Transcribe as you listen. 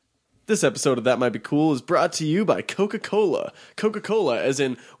This episode of That Might Be Cool is brought to you by Coca-Cola. Coca-Cola, as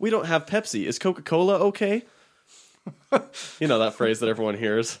in, we don't have Pepsi. Is Coca-Cola okay? You know that phrase that everyone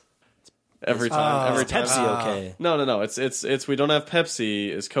hears every time. Pepsi okay? No. It's we don't have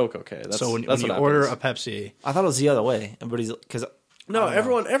Pepsi. Is Coke okay? That's, so when that's you what order happens. a Pepsi, I thought it was the other way. Everybody's because No,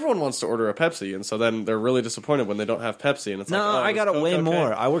 everyone wants to order a Pepsi, and so then they're really disappointed when they don't have Pepsi. And it's no, I got it way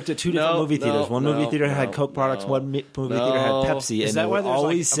more. I worked at two different movie theaters. One movie theater had Coke products. One movie theater had Pepsi. Is and that they why would there's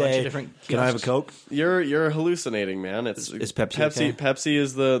always like a bunch of say, different "Can I have a kiosks?" Coke?" You're hallucinating, man. Is Pepsi okay? Pepsi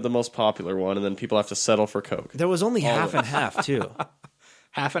is the most popular one, and then people have to settle for Coke. There was only half and half too.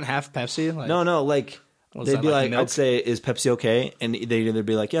 half and half Pepsi. Like, No, like Was they'd that be like like, milk? I'd say, "Is Pepsi okay?" And they'd either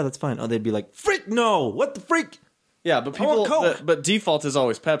be like, "Yeah, that's fine," or they'd be like, "Freak, no! What the freak?" Yeah, but I want people, Coke. but default is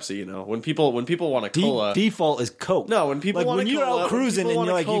always Pepsi. You know, when people want a cola, Default is Coke. No, when people like want when a you're cola, out cruising when and people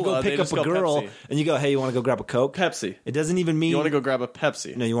you're want like a you cola, go they pick up just a go girl Pepsi. and you go, "Hey, you want to go grab a Coke?" Pepsi. It doesn't even mean You want to go grab a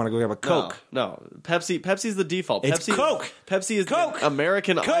Pepsi? No, you want to go grab a Coke. No. Pepsi's the default. It's Pepsi, Coke. Pepsi is Coke. the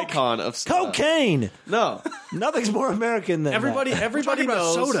American Coke. icon of soda. Cocaine. No, Nothing's more American than everybody that. talking about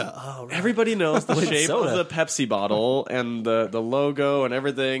knows soda. Oh, right. Everybody knows the With shape soda. of the Pepsi bottle and the logo and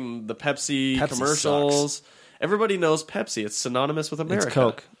everything. The Pepsi commercials. Everybody knows Pepsi. It's synonymous with America. It's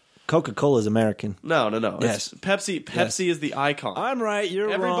Coke. Coca-Cola is American. No. Yes. It's Pepsi is the icon. I'm right. You're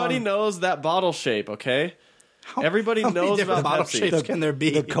Everybody wrong. knows that bottle shape, okay? Everybody How many knows different about bottle Pepsi. shapes can there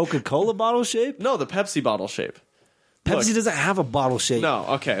be? The Coca-Cola bottle shape? No, the Pepsi bottle shape. Pepsi Look. doesn't have a bottle shape. No,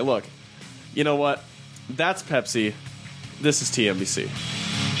 okay, look. You know what? That's Pepsi. This is TMBC.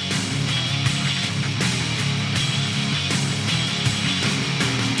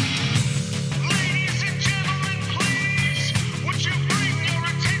 Ladies and gentlemen, please, would you bring your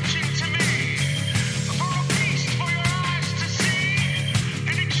attention to me? For a feast for your eyes to see,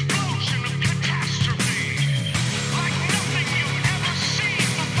 an explosion of catastrophe. Like nothing you've ever seen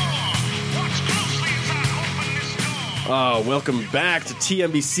before. Watch closely as I open this door. Oh, welcome back to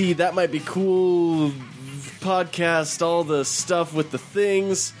TMBC. That might be cool. Podcast, all the stuff with the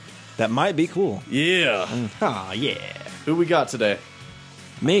things. That might be cool. Yeah. Oh, yeah. Who we got today?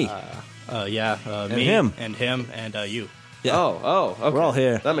 Me. Me him. and him and you. Yeah. Oh, okay. We're all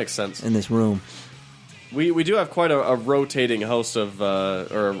here. That makes sense. In this room. We do have quite a rotating host of,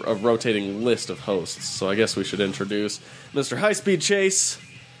 or a rotating list of hosts, so I guess we should introduce Mr. High Speed Chase.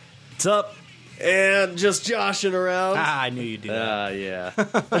 What's up? And just joshing around. I knew you'd do that. Yeah.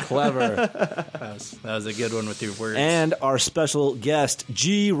 Clever. That was a good one with your words. And our special guest,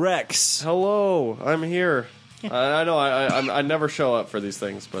 G-Rex. Hello, I'm here. I know I never show up for these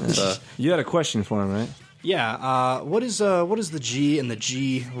things, but You had a question for him, right? yeah, what is the G and the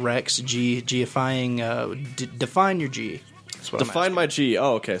G Rex G-ifying? Define your G. That's what I'm define my G.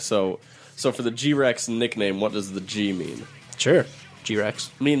 Oh, okay. So for the G-Rex nickname, what does the G mean? asking. Sure. G-Rex.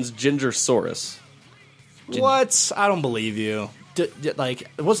 It means Gingersaurus. What? I don't believe you. Is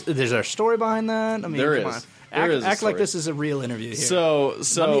there a story behind that? I mean, There come is. on. There is a Act like story. this is a real interview here. So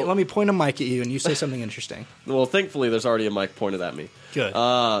let me point a mic at you and you say something interesting. well, thankfully there's already a mic pointed at me. Good.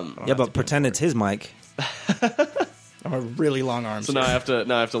 Yeah, but pretend it's his mic. I'm a really long arm. So now I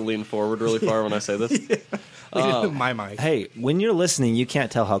have to lean forward really far when I say this. my mic. Hey, when you're listening, you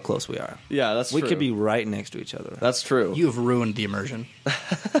can't tell how close we are. Yeah, that's We true. could be right next to each other. That's true. You have ruined the immersion.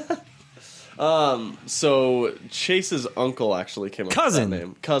 So Chase's uncle actually came up Cousin. with that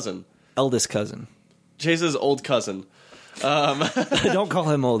name. Cousin. Eldest cousin. Chase's old cousin. Don't call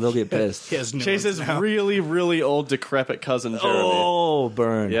him old. They'll get pissed. He has new Chase's ones now. really, really old, decrepit cousin, Jeremy. Oh,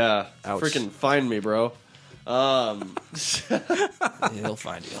 burn. Yeah. Ouch. Freaking find me, bro. He'll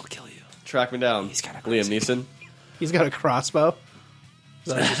find you. He'll kill you. Track me down. He's kinda Liam crazy. Neeson. He's got a crossbow.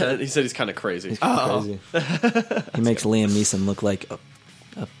 He said he's kind of crazy. Crazy. He makes Liam Neeson look like a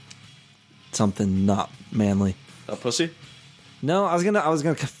something not manly. A pussy? No, I was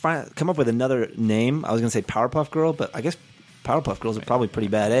gonna come up with another name. I was gonna say Powerpuff Girl, but I guess Powerpuff Girls are probably pretty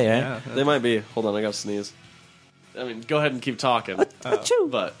bad, eh? They might be. Hold on, I gotta sneeze. I mean, go ahead and keep talking. Achoo.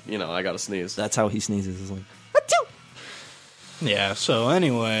 But, I gotta sneeze. That's how he sneezes. Is like, Yeah, so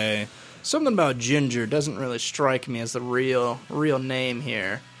anyway, something about Ginger doesn't really strike me as the real name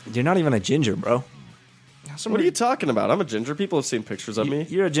here. you're not even a ginger, bro. What are you talking about? I'm a ginger. People have seen pictures of me.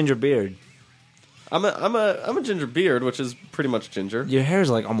 You're a ginger beard. I'm a ginger beard, which is pretty much ginger. Your hair's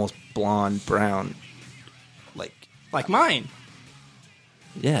like almost blonde, brown. Like mine.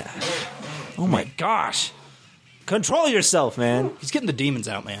 Yeah. Oh my gosh. Control yourself, man. He's getting the demons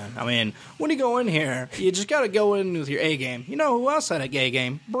out, man. I mean, when you go in here, you just got to go in with your A game. You know who else had a gay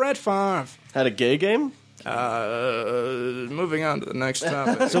game? Brett Favre. Had a gay game? Moving on to the next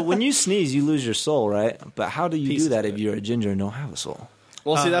topic. So when you sneeze, you lose your soul, right? But how do you Pieces do that of if it. you're a ginger and don't have a soul?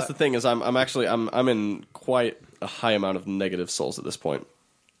 Well, see, that's the thing is I'm in quite a high amount of negative souls at this point.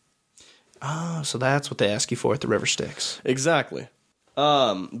 Oh, so that's what they ask you for at the River Styx. Exactly.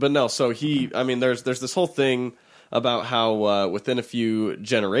 But no, so there's this whole thing about how within a few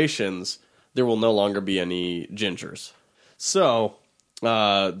generations there will no longer be any gingers. So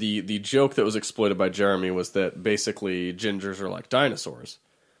the joke that was exploited by Jeremy was that basically gingers are like dinosaurs.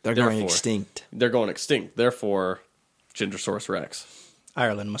 They're going extinct. They're going extinct. Therefore, Gingersaurus Rex.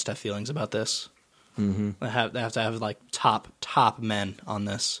 Ireland must have feelings about this. Mm-hmm. They have to have like top men on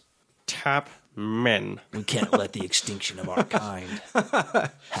this. Top men. We can't let the extinction of our kind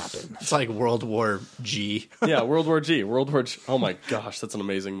happen. It's like World War G. Yeah, World War G. Oh my gosh, that's an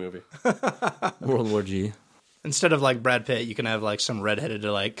amazing movie. World War G. Instead of like Brad Pitt, you can have like some redheaded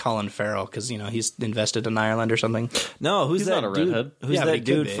to like Colin Farrell because he's invested in Ireland or something. No, who's He's that not a dude? redhead. Who's Yeah, but he that could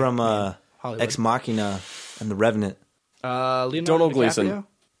dude be. from Hollywood. Ex Machina and The Revenant? Leonardo Donald DiCaprio? Gleason.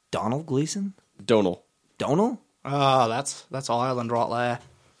 Donald Gleason? Donal. Donald? Oh, that's all Ireland right there.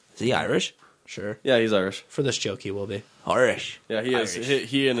 Is he Irish? Sure. Yeah, he's Irish. For this joke, he will be. Irish. Yeah, he is.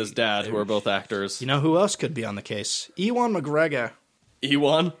 He and his dad, who are both actors. You know who else could be on the case? Ewan McGregor.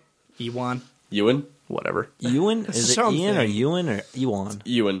 Ewan? Ewan? Whatever. Ewan? Is it Something. Ian or Ewan or Ewan?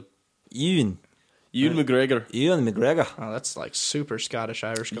 Ewan Ewan. McGregor. Ewan McGregor. Oh, that's like super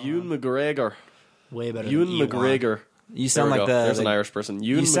Scottish-Irish going Ewan on. McGregor. Way better Ewan than Ewan. McGregor. You sound There we like go. the... There's an Irish person.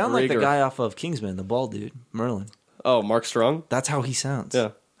 Ewan You sound like the McGregor. guy off of Kingsman, the bald dude, Merlin. Oh, Mark Strong? That's how he sounds. Yeah.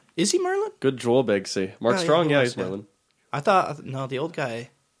 Is he Merlin? Good Joel Begsy. Mark Yeah, Strong? he Yeah, was, he's yeah. Merlin. I thought, no, the old guy.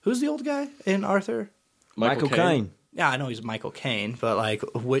 Who's the old guy in Arthur? Michael Caine. Yeah, I know he's Michael Caine, but like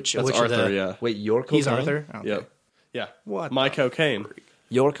which That's which Arthur, of the, yeah. Wait, your cocaine? He's Arthur. Okay. Yep. Yeah. What My the cocaine.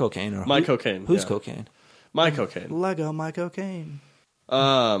 Your cocaine. Or My cocaine. Who's yeah. cocaine? My cocaine. Lego Michael Caine.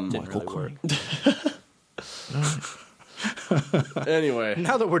 Michael Caine. Anyway,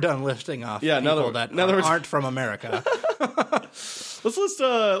 Now that we're done lifting off Yeah, now people that- that now that we're- aren't from America,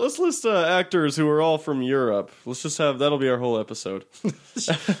 let's list actors who are all from Europe. Let's just have that'll be our whole episode. Sean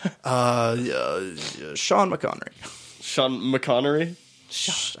McConnery. Sean McConnery.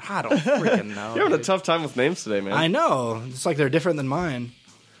 I don't freaking know. You're having a dude. tough time with names today, man. I know. It's like they're different than mine.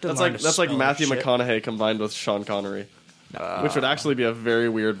 Didn't learn to That's like spell Matthew shit. McConaughey combined with Sean Connery, which would actually be a very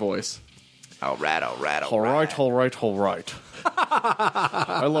weird voice. All right. All right.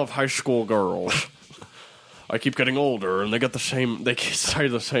 I love high school girls. I keep getting older, and they stay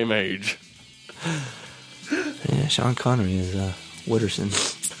the same age. Yeah, Sean Connery is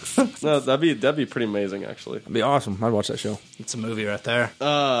Witterson. No, that'd be pretty amazing, actually. That'd be awesome. I'd watch that show. It's a movie right there.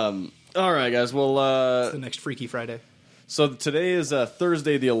 All right, guys. Well, The next Freaky Friday. so today is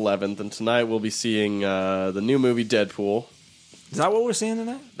Thursday the 11th, and tonight we'll be seeing the new movie Deadpool. Is that what we're seeing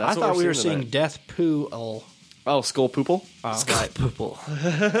tonight? That's I what thought we were tonight. seeing Death Pool. Oh, Skull Poople. Sky Poople.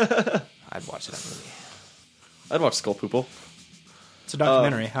 I'd watch that movie. I'd watch Skull Poople. It's a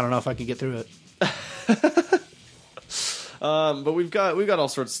documentary. I don't know if I can get through it. But we've got all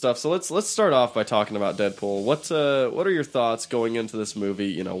sorts of stuff. So let's start off by talking about Deadpool. What are your thoughts going into this movie?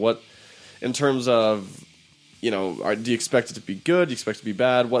 You know, what in terms of, you know, do you expect it to be good? Do you expect it to be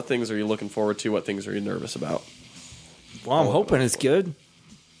bad? What things are you looking forward to? What things are you nervous about? Well, I'm hoping it's good.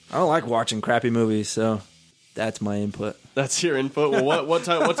 I don't like watching crappy movies, so that's my input. That's your input. Well, what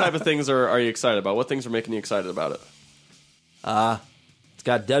type of things are you excited about? What things are making you excited about it? It's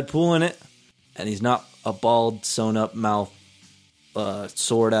got Deadpool in it, and he's not a bald, sewn-up mouth,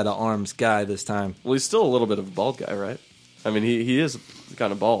 sword out of arms guy this time. Well, he's still a little bit of a bald guy, right? I mean, he is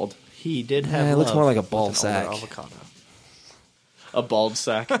kind of bald. He did have. Yeah, it looks love more like a with ball an sack. older avocado. A bald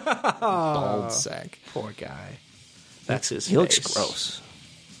sack. Bald sack. Poor guy. That's his. He looks face. gross.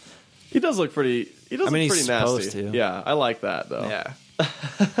 He does look pretty. He does I mean, look he's pretty nasty. supposed to. Yeah, I like that though. Yeah.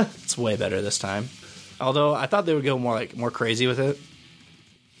 It's way better this time. Although I thought they would go more crazy with it,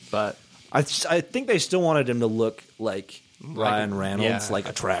 but I think they still wanted him to look like Ryan Reynolds, yeah. like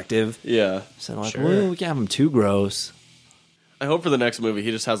attractive. Yeah. So like, Sure. well, we can't have him too gross. I hope for the next movie he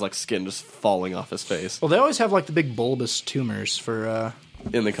just has like skin just falling off his face well, they always have like the big bulbous tumors for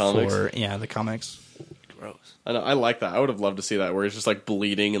in the comics. the comics. Gross. I know. I like that. I would have loved to see that where he's just like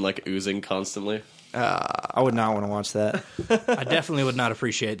bleeding and like oozing constantly. I would not want to watch that. I definitely would not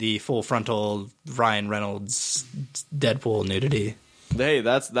appreciate the full frontal Ryan Reynolds Deadpool nudity. Hey,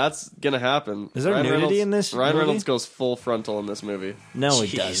 that's gonna happen. Is there nudity in this Ryan movie? Reynolds goes full frontal in this movie. No,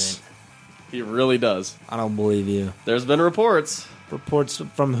 he Jeez. doesn't. He really does. I don't believe you. There's been reports. Reports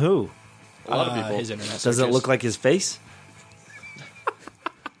from who? A lot of people. His internet. Does it searches. look like his face?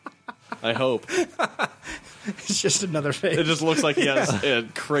 I hope. It's just another face. It just looks like he has a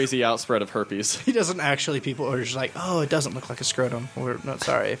crazy outspread of herpes. He doesn't actually. People are just like, oh, it doesn't look like a scrotum. We're not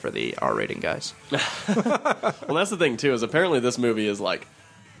sorry for the R rating guys. Well, that's the thing too. Is apparently this movie is like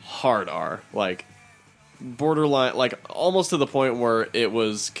hard R, like borderline, like almost to the point where it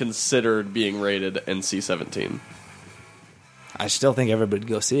was considered being rated NC-17. I still think everybody would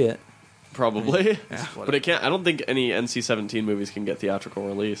go see it. Probably, but it can't. I don't think any NC-17 movies can get theatrical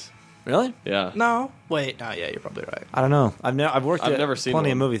release. Really? Yeah. No, wait, no, yeah, you're probably right. I don't know. I've worked I've at never seen plenty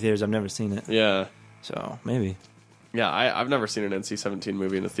one. of movie theaters. I've never seen it. Yeah. So maybe. Yeah, I've never seen an NC-17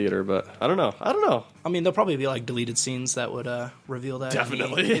 movie in a theater, but I don't know. I mean, there'll probably be like deleted scenes that would reveal that.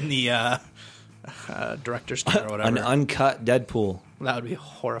 Definitely. in the director's cut or whatever. An uncut Deadpool. That would be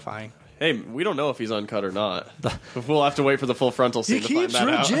horrifying. Hey, we don't know if he's uncut or not. We'll have to wait for the full frontal scene to find that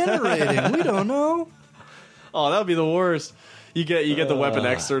out. regenerating. We don't know. Oh, that would be the worst. You get the Weapon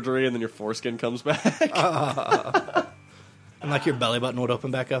X surgery, and then your foreskin comes back. And like your belly button would open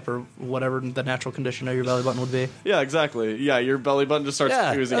back up, or whatever the natural condition of your belly button would be. Yeah, exactly. Yeah, your belly button just starts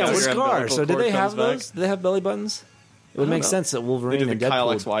oozing out. That's a Your scar. umbilical So did cord they have comes back. those? Did they have belly buttons? It would make know. sense that They Wolverine did and the Kyle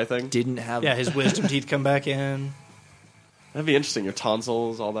Deadpool XY thing. didn't have. Yeah, his wisdom teeth come back in. That'd be interesting. Your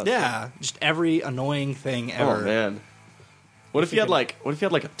tonsils, all that. Yeah, just every annoying thing Stuff. ever. Oh man. What if you had like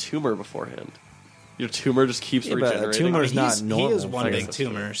a tumor beforehand? Your tumor just keeps Yeah, but a regenerating. tumor- He not normal. is one I guess big that's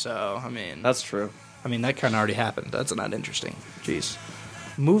tumor, so I mean, That's true. that kind of already happened. That's not interesting. Jeez,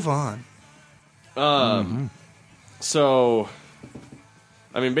 move on. So,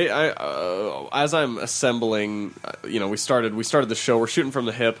 I mean, as I'm assembling, we started the show. We're shooting from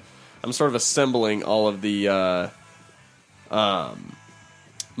the hip. I'm sort of assembling all of the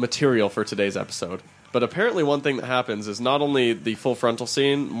material for today's episode. But apparently, one thing that happens is not only the full frontal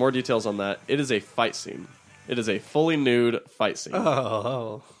scene. More details on that. It is a fight scene. It is a fully nude fight scene.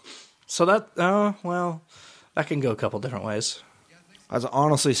 So that that can go a couple different ways. That's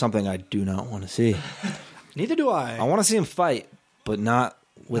honestly something I do not want to see. Neither do I I. want to see him fight, but not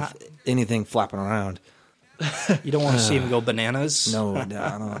with anything flapping around. You don't want to see him go bananas. No, I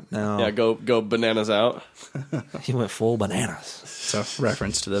don't. No. Yeah, go bananas out. He went full bananas. So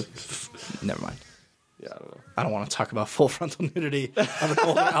reference to the. Never mind. Yeah, I don't know. I don't want to talk about full frontal nudity of an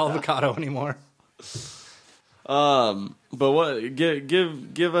old avocado anymore. But what?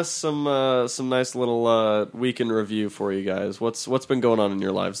 Give us some nice little week in review for you guys. What's been going on in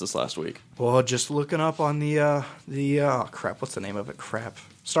your lives this last week? Well, just looking up on the crap. What's the name of it? Crap.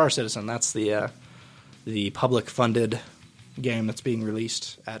 Star Citizen. That's the public funded game that's being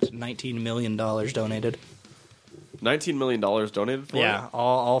released at $19 million donated. $19 million donated for Yeah, it?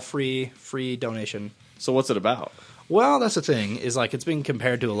 all free donation. So what's it about? Well, that's the thing, is like it's being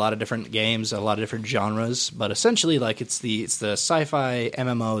compared to a lot of different games, a lot of different genres, but essentially like it's the sci-fi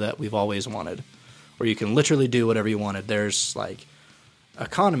MMO that we've always wanted, where you can literally do whatever you wanted. There's like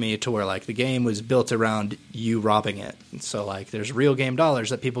economy to where like the game was built around you robbing it. And so like there's real game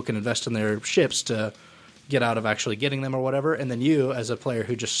dollars that people can invest in their ships to get out of actually getting them or whatever, and then you as a player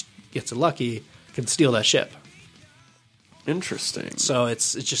who just gets lucky can steal that ship. Interesting. So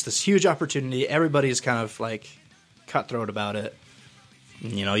it's just this huge opportunity. Everybody's kind of like cutthroat about it.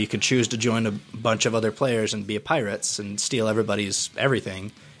 You know, you can choose to join a bunch of other players and be pirates and steal everybody's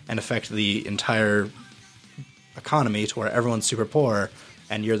everything and affect the entire economy to where everyone's super poor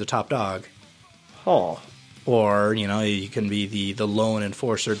and you're the top dog. Huh. Or, you know, you can be the lone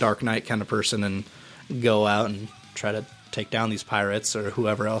enforcer, Dark Knight kind of person and go out and try to take down these pirates or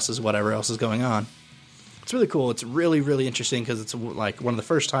whatever else is going on. It's really cool. It's really, really interesting because it's like one of the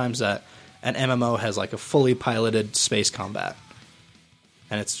first times that an MMO has like a fully piloted space combat.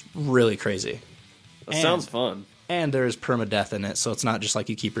 And it's really crazy. That sounds fun. And there's permadeath in it, so it's not just like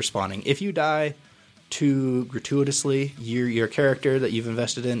you keep respawning. If you die too gratuitously, your character that you've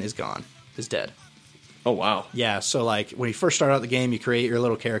invested in is gone, is dead. Oh, wow. Yeah, so like when you first start out the game, you create your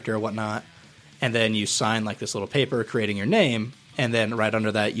little character or whatnot, and then you sign like this little paper creating your name, and then right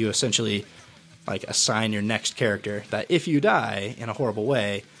under that you essentially like assign your next character that if you die in a horrible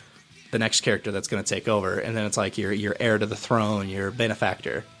way, the next character that's going to take over, and then it's like your heir to the throne, your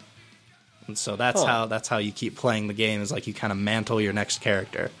benefactor. And so that's how you keep playing the game, is like you kind of mantle your next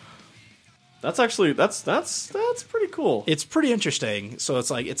character. That's actually that's pretty cool. It's pretty interesting. So it's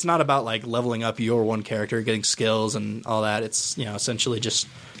like it's not about like leveling up your one character, getting skills and all that. It's, you know, essentially just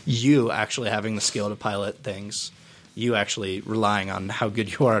you actually having the skill to pilot things. You actually relying on how good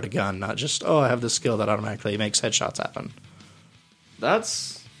you are at a gun, not just, I have this skill that automatically makes headshots happen.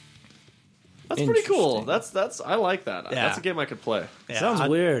 That's pretty cool. That's I like that. Yeah. That's a game I could play. Yeah, Sounds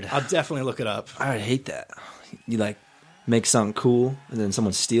weird. I'll definitely look it up. I would hate that. You like make something cool, and then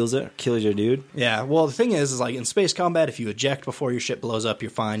someone steals it or kills your dude. Yeah, well, the thing is like in space combat, if you eject before your ship blows up,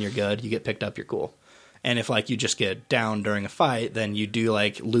 you're fine, you're good. You get picked up, you're cool. And if like you just get down during a fight, then you do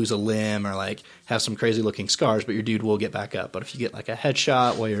like lose a limb or like have some crazy looking scars, but your dude will get back up. But if you get like a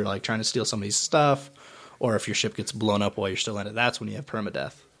headshot while you're like trying to steal somebody's stuff, or if your ship gets blown up while you're still in it, that's when you have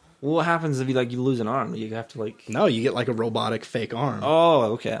permadeath. Well, what happens if you lose an arm? You have to like... No, you get like a robotic fake arm.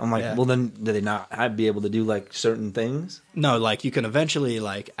 Oh, okay. I'm like, Yeah. well, then do they not be able to do like certain things? No, like you can eventually,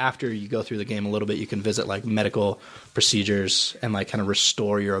 like after you go through the game a little bit, you can visit like medical procedures and like kind of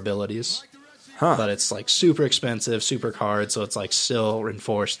restore your abilities. Huh. But it's like super expensive, super hard, so it's like still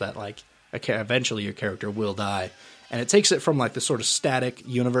enforced that like eventually your character will die. And it takes it from like the sort of static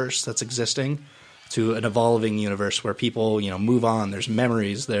universe that's existing to an evolving universe where people, move on. There's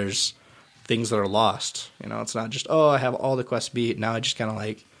memories, there's things that are lost. It's not just, I have all the quests beat, now I just kind of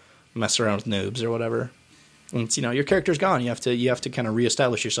like mess around with noobs or whatever. And it's, your character's gone. You have to kind of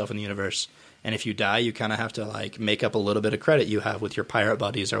reestablish yourself in the universe. And if you die, you kind of have to like make up a little bit of credit you have with your pirate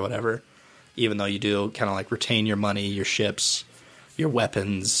buddies or whatever. Even though you do kind of like retain your money, your ships, your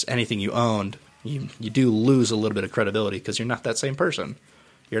weapons, anything you owned, you do lose a little bit of credibility because you're not that same person.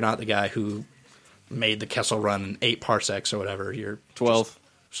 You're not the guy who made the Kessel Run in 8 parsecs or whatever. You're 12.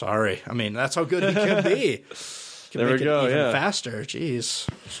 Sorry. I mean, that's how good he can be. There we go, yeah. Faster. Jeez.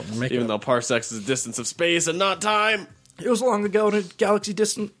 So Even though parsecs is the distance of space and not time. it was long ago in a galaxy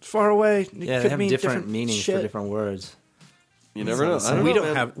distant, far away. It Yeah, could they have mean different meanings shit. for different words. You never know. I don't We know,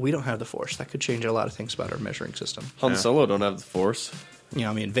 don't man. have the Force. That could change a lot of things about our measuring system. Han Solo don't have the Force.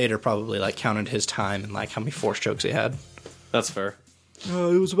 Vader probably like counted his time and like how many Force chokes he had. That's fair.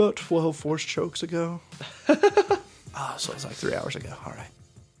 It was about 12 Force chokes ago. So it was like 3 hours ago. All right.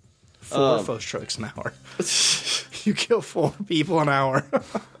 4 Force chokes an hour. You kill 4 people an hour.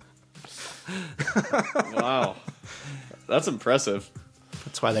 Wow. That's impressive.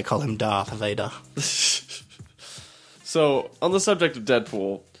 That's why they call him Darth Vader. So, on the subject of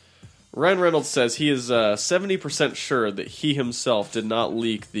Deadpool, Ryan Reynolds says he is 70% sure that he himself did not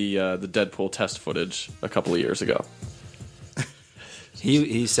leak the Deadpool test footage a couple of years ago.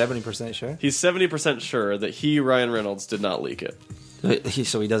 He's 70% sure? He's 70% sure that he, Ryan Reynolds, did not leak it.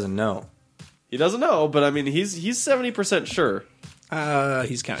 So he doesn't know. He doesn't know, but I mean, he's 70% sure.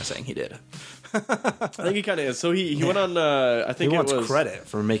 He's kind of saying he did. I think he kind of is. So he went on. I think He wants it was credit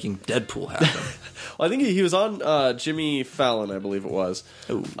for making Deadpool happen. Well, I think he was on Jimmy Fallon, I believe it was.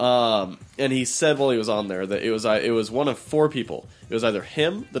 And he said while he was on there that it was one of 4 people. It was either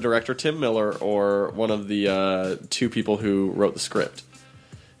him, the director Tim Miller, or one of the 2 people who wrote the script.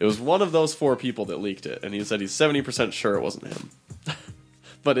 It was one of those 4 people that leaked it, and he said he's 70% sure it wasn't him.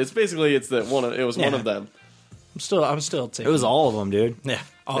 But it was one of them. I'm still taking It was all of them, dude.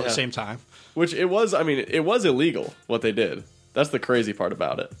 all at the Yeah. same time. Which it was illegal what they did. That's the crazy part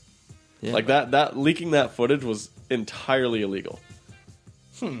about it. Yeah. Like that leaking that footage was entirely illegal.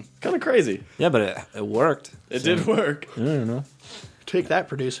 Kind of crazy. Yeah, but it worked. It did work. I don't know. Take that,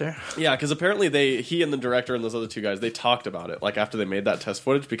 producer. Yeah, because apparently he and the director and those other 2 guys, they talked about it like after they made that test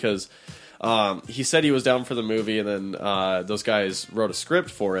footage because he said he was down for the movie and then those guys wrote a script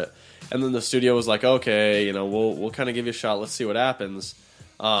for it and then the studio was like, okay, we'll kind of give you a shot. Let's see what happens.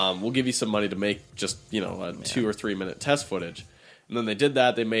 We'll give you some money to make just a 2 or 3 minute test footage. And then they did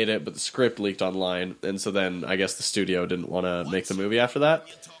that. They made it, but the script leaked online, and so then I guess the studio didn't want to make the movie after that.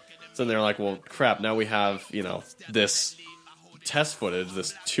 So then they're like, well, crap. Now we have this test footage,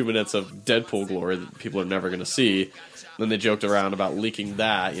 this 2 minutes of Deadpool glory that people are never going to see. And then they joked around about leaking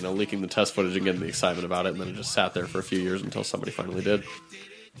that, leaking the test footage and getting the excitement about it, and then it just sat there for a few years until somebody finally did.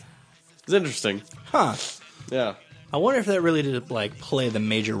 It's interesting. Huh. Yeah. I wonder if that really did like play the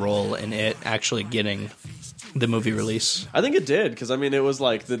major role in it actually getting the movie release. I think it did, because I mean, it was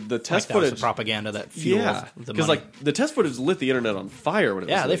like the Like test that was footage. the propaganda that fueled Yeah, the because money. like the test footage lit the internet on fire when it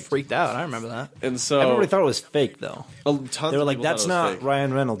was Yeah, they leaked. freaked out. I remember that. And so Everybody thought it was fake, though. tons They were of like, people that's thought it was not fake.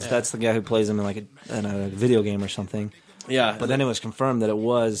 Ryan Reynolds. That's the guy who plays him in like in a video game or something. Yeah, But then it was confirmed that it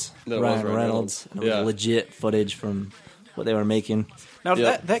was That it was Ryan Ryan Reynolds. And it Yeah. was legit footage from what they were making. Now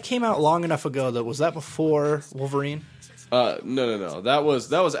Yeah. that came out long enough ago. Was that before Wolverine? No. That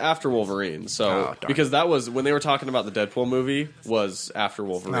was after Wolverine. So Oh, darn. because that was when they were talking about the Deadpool movie was after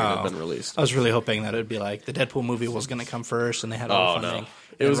Wolverine had been released. I was really hoping that it'd be like the Deadpool movie was going to come first, and they had all Oh, the no. funding.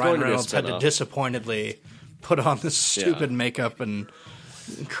 It And was Ryan going to be a Reynolds had to spin-off. disappointedly put on this stupid makeup and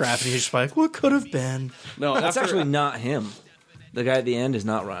crap, and he's just like, "What could have been?" No, That's after, actually not him. The guy at the end is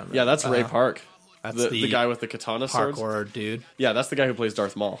not Ryan Reynolds. yeah, that's Ray Park. That's The guy with the katana swords. parkour dude. Yeah, that's the guy who plays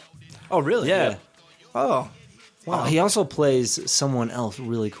Darth Maul. Oh, really? Yeah. Oh, Wow. He also plays someone else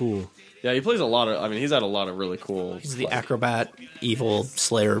really cool. Yeah, he plays a lot of. I mean, he's had a lot of really cool. He's the acrobat, evil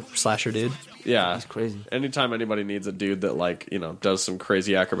slayer slasher dude. Yeah, That's crazy. Anytime anybody needs a dude that does some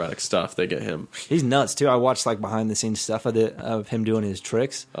crazy acrobatic stuff, they get him. He's nuts too. I watched behind the scenes stuff of him doing his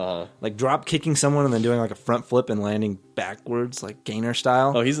tricks, like drop kicking someone and then doing a front flip and landing backwards, like gainer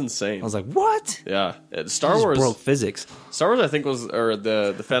style. Oh, he's insane. I was like, what? Yeah, Star He just Wars broke physics. Star Wars, I think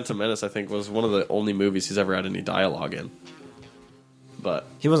the Phantom Menace. I think was one of the only movies he's ever had any dialogue in. But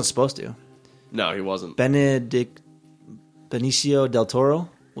He wasn't supposed to. no, he wasn't. Benicio del Toro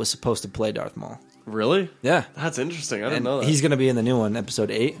was supposed to play Darth Maul. Really? Yeah. That's interesting. I didn't And know that. he's going to be in the new one,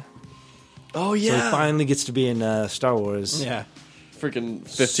 episode 8. Oh So he finally gets to be in Star Wars. Yeah. Freaking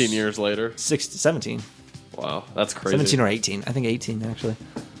 15 years later. 17. Wow, that's crazy. 17 or 18. I think 18, actually.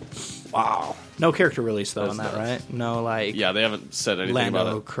 Wow. No character release, though, That's on that, nuts. right? No, Yeah, they haven't said anything about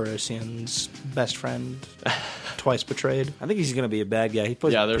Lando it. Calrissian's best friend, twice betrayed. I think he's going to be a bad guy. He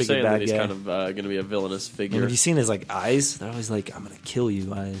plays Yeah, a they're pretty saying good that bad he's guy. kind of going to be a villainous And figure. have you seen his eyes? They're always like, I'm going to kill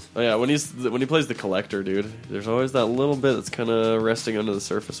you eyes. Oh yeah, when he plays the Collector, dude, there's always that little bit that's kind of resting under the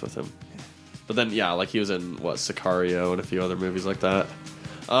surface with him. But then, yeah, he was in Sicario and a few other movies like that.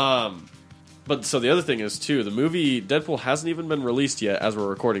 But so the other thing is too, the movie Deadpool hasn't even been released yet as we're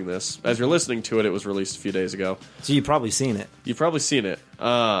recording this. As you're listening to it, it was released a few days ago. So you've probably seen it. You've probably seen it.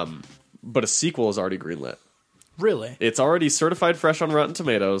 But a sequel is already greenlit. Really? It's already certified fresh on Rotten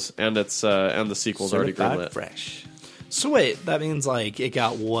Tomatoes, and the sequel's already Certified greenlit. fresh. So wait, that means it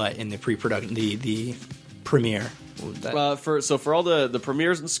got what in the pre-production, the premiere? For all the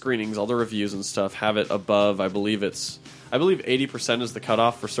premieres and screenings, all the reviews and stuff have it above. I believe 80% is the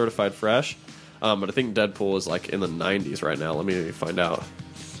cutoff for certified fresh. But I think Deadpool is in the 90s right now. Let me find out.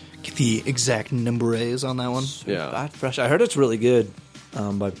 Get the exact numbers on that one. Yeah. Certified fresh. I heard it's really good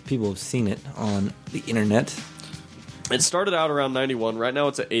by people who've seen it on the internet. It started out around 91. Right now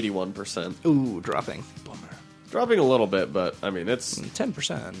it's at 81%. Ooh, dropping. Dropping a little bit, but I mean, it's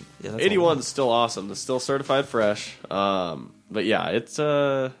 10%. Yeah, that's 81 is still awesome. It's still certified fresh. But yeah, it's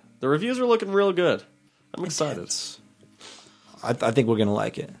the reviews are looking real good. I'm excited. I think we're gonna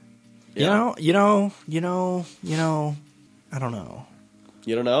like it. Yeah. You know. I don't know.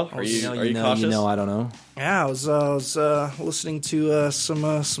 You don't know? Are you cautious? I don't know. Yeah, I was listening to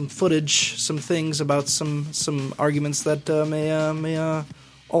some footage, some things about some arguments that may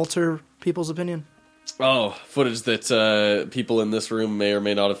alter people's opinion. Oh, footage that people in this room may or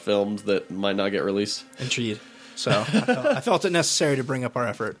may not have filmed that might not get released. Indeed. So I felt it necessary to bring up our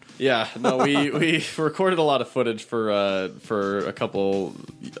effort. Yeah, no, we recorded a lot of footage for a couple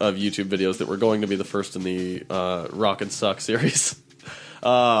of YouTube videos that were going to be the first in the Rock and Suck series.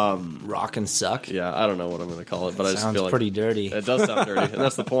 Rock and suck. Yeah, I don't know what I'm going to call it, but I just Sounds feel like pretty dirty. It does sound dirty, and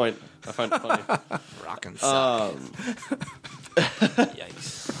that's the point. I find it funny. Rock and suck.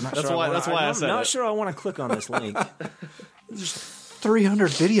 Yikes. That's why I said I'm not it. sure I want to click on this link.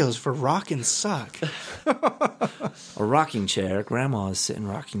 300 videos for Rock and Suck. A rocking chair. Grandma's sitting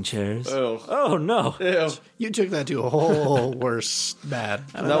rocking chairs. Oh no. Ew. You took that to a whole worse bad.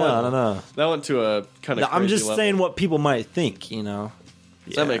 I don't know. That went to a kind of. I'm just saying what people might think,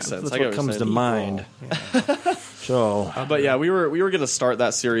 That makes sense. That's I get what you're comes to saying. mind. So, But yeah, we were going to start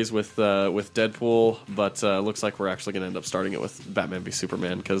that series with Deadpool, but looks like we're actually going to end up starting it with Batman v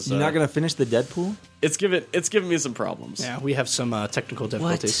Superman because you're not going to finish the Deadpool? it's given me some problems. Yeah, we have some technical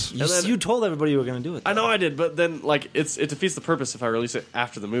difficulties. You told everybody you were going to do it. I know I did, but then it defeats the purpose if I release it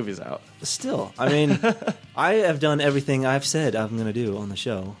after the movie's out. Still, I mean, I have done everything I've said I'm going to do on the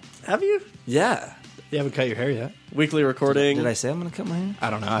show. Have you? Yeah. You haven't cut your hair yet. Weekly recording. Did I say I'm going to cut my hair? I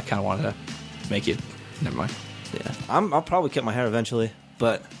don't know. I kind of wanted to make you. Never mind. Yeah. I'll probably cut my hair eventually,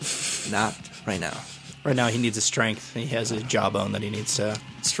 but not right now. Right now, he needs a strength. He has a jawbone that he needs to.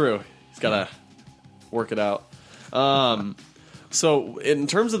 It's true. He's got to work it out. So, in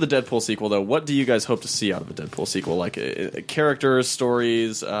terms of the Deadpool sequel, though, what do you guys hope to see out of a Deadpool sequel? Like characters,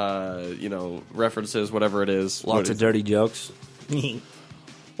 stories, references, whatever it is. Lots of dirty jokes.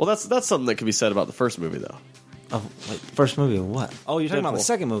 Well, that's something that could be said about the first movie, though. Oh, wait, first movie of what? Oh, you're talking about the Deadpool.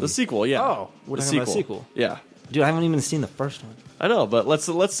 second movie. The sequel, yeah. Oh, we're the talking about the sequel. Yeah. Dude, I haven't even seen the first one. I know, but let's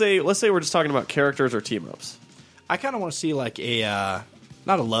say we're just talking about characters or team ups. I kind of want to see a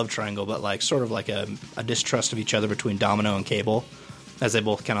not a love triangle, but sort of a distrust of each other between Domino and Cable, as they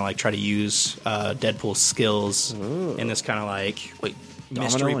both kind of try to use Deadpool's skills in this kind of Wait,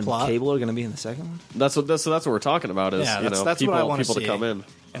 mystery Domino and plot. Cable are going to be in the second one? That's what we're talking about. Is Yeah, that's people what I want to see. come in.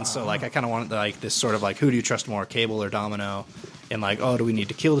 And so I kind of want this sort of who do you trust more, Cable or Domino? And like, oh, do we need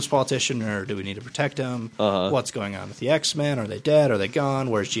to kill this politician or do we need to protect him? What's going on with the X-Men? Are they dead? Are they gone?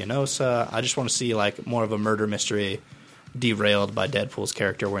 Where's Geonosa? I just want to see like more of a murder mystery derailed by Deadpool's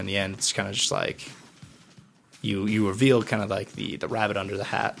character, where in the end it's kind of just like you reveal kind of like the rabbit under the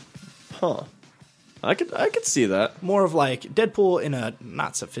hat. Huh. I could see that. More of like Deadpool in a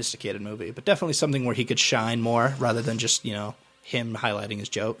not sophisticated movie, but definitely something where he could shine more rather than just, you know, him highlighting his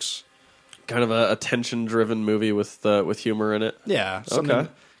jokes. Kind of a attention-driven movie with humor in it. Yeah. Okay.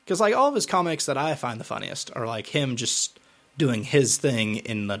 Because like all of his comics that I find the funniest are like him just doing his thing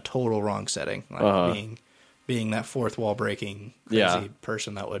in the total wrong setting, like being that fourth wall breaking crazy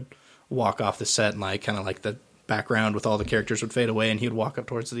person that would walk off the set and like kind of like the background with all the characters would fade away and he would walk up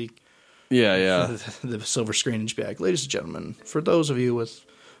towards the the silver screen and just be like, ladies and gentlemen, for those of you with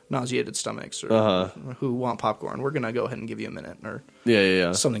nauseated stomachs or who want popcorn, we're gonna go ahead and give you a minute or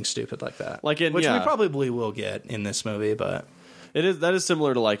something stupid like that, which we probably will get in this movie. But that is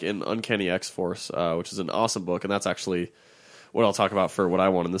similar to like in Uncanny X-Force, which is an awesome book, and that's actually what I'll talk about for what I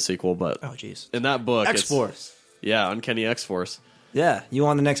want in the sequel. But in that book, X-Force, Uncanny X-Force. Yeah, you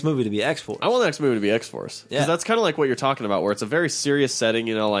want the next movie to be X-Force. I want the next movie to be X-Force. Because that's kind of like what you're talking about, where it's a very serious setting,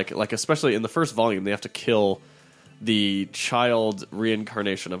 you know, like especially in the first volume, they have to kill the child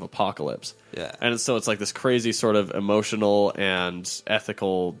reincarnation of Apocalypse. Yeah. And so it's like this crazy sort of emotional and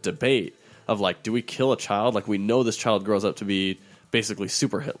ethical debate of like, do we kill a child? Like, we know this child grows up to be basically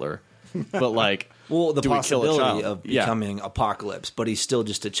super Hitler. But like... Well, the do we kill a possibility child? of becoming Apocalypse, but he's still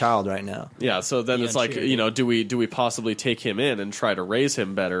just a child right now. Yeah, so then it's like, you know, do we possibly take him in and try to raise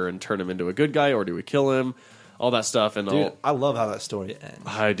him better and turn him into a good guy, or do we kill him? All that stuff. And dude, I love how that story ends.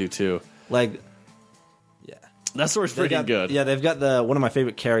 I do too. Like, yeah, that story's freaking good. Yeah, they've got one of my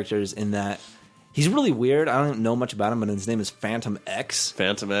favorite characters in that. He's really weird. I don't know much about him, but his name is Phantom X.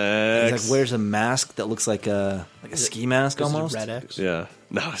 Phantom X. He's like wears a mask that looks like a ski mask almost. Red X. Yeah,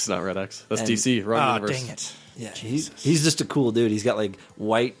 no, it's not Red X. That's DC. Wrong universe. Dang it. Yeah, he's just a cool dude. He's got like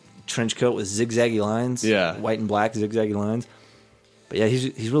white trench coat with zigzaggy lines. Yeah, white and black zigzaggy lines. But yeah,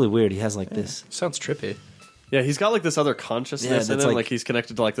 he's really weird. He has like this. Sounds trippy. Yeah, he's got like this other consciousness in him. Like he's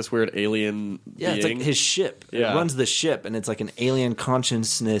connected to like this weird alien being. It's like his ship. Yeah. It runs the ship, and it's like an alien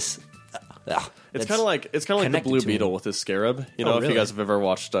consciousness. It's kind of like the Blue Beetle with his scarab. You know, if you guys have ever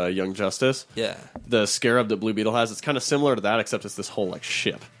watched Young Justice, the scarab that Blue Beetle has, it's kind of similar to that, except it's this whole like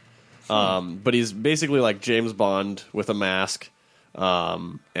ship. But he's basically like James Bond with a mask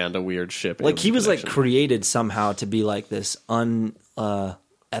and a weird ship. Like he was like created somehow to be like this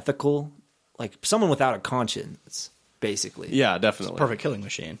unethical, like someone without a conscience, basically. Yeah, definitely. Perfect killing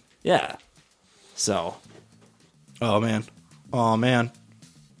machine. Yeah. So. Oh man.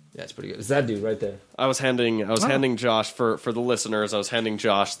 Yeah, it's pretty good. It's that dude right there. I was handing Josh for the listeners. I was handing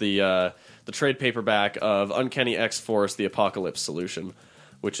Josh the trade paperback of Uncanny X-Force: The Apocalypse Solution,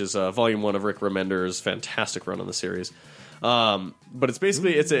 which is Volume 1 of Rick Remender's fantastic run on the series. But it's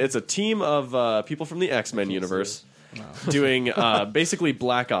basically it's a team of people from the X-Men universe doing basically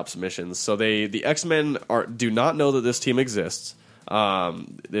Black Ops missions. So the X-Men do not know that this team exists.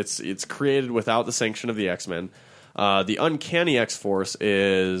 It's created without the sanction of the X-Men. The Uncanny X-Force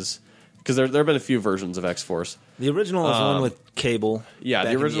is... Because there have been a few versions of X-Force. The original is one with Cable. Yeah,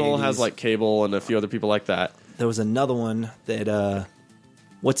 the original has like Cable and a few other people like that. There was another one that...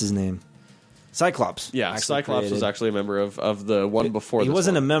 what's his name? Cyclops. Yeah, Cyclops was actually a member of the one before. He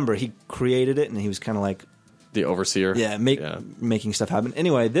wasn't a member. He created it, and he was kind of like... The overseer. Yeah, making stuff happen.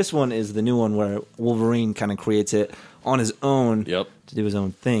 Anyway, this one is the new one where Wolverine kind of creates it on his own to do his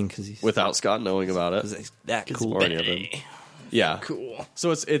own thing. Without Scott knowing about it. He's that cool. Or any of them. Yeah. Cool.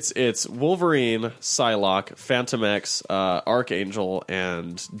 So it's Wolverine, Psylocke, Phantom X, Archangel,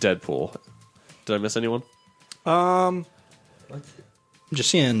 and Deadpool. Did I miss anyone? I'm just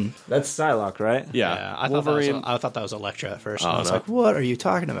seeing... That's Psylocke, right? Yeah. I Wolverine. thought that was Elektra at first. Oh, I was like, what are you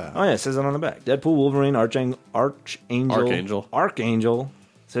talking about? Oh, yeah, it says it on the back. Deadpool, Wolverine, Archangel.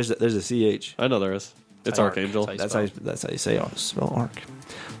 There's a CH. I know there is. It's Archangel. That's how you say it. Spell Arc.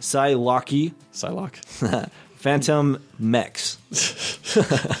 Psylocke. Phantom Mex.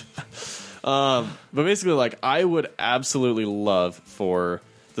 But basically, like, I would absolutely love for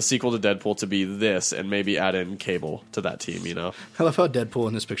the sequel to Deadpool to be this, and maybe add in Cable to that team. You know, I love how Deadpool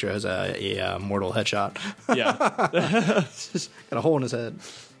in this picture has a mortal headshot. Yeah, just got a hole in his head.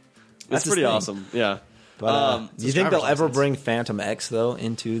 That's pretty awesome. Yeah. But, do you think they'll ever bring Phantom X though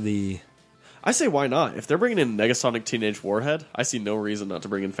into the? I say why not? If they're bringing in Negasonic Teenage Warhead, I see no reason not to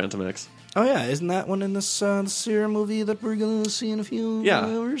bring in Phantom X. Oh yeah, isn't that one in this Serum movie that we're gonna see in a few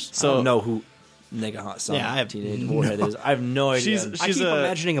hours? So I don't know who Negasonic Teenage Warhead is. I have no idea. I keep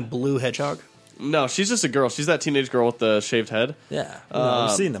imagining a blue hedgehog. No, she's just a girl. She's that teenage girl with the shaved head. Yeah,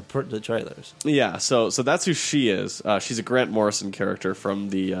 we've seen the trailers. Yeah, so that's who she is. She's a Grant Morrison character from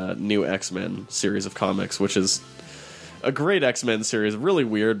the new X-Men series of comics, which is a great X-Men series. Really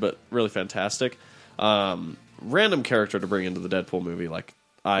weird, but really fantastic. Random character to bring into the Deadpool movie. Like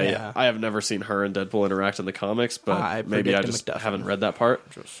I have never seen her and Deadpool interact in the comics, but maybe I just haven't read that part.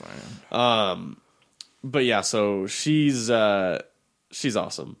 Just saying. But yeah, so she's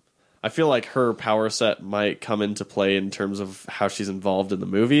awesome. I feel like her power set might come into play in terms of how she's involved in the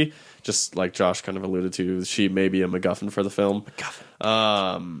movie. Just like Josh kind of alluded to, she may be a MacGuffin for the film.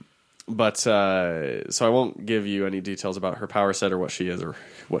 But so I won't give you any details about her power set or what she is or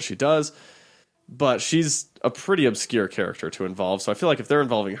what she does. But she's a pretty obscure character to involve. So I feel like if they're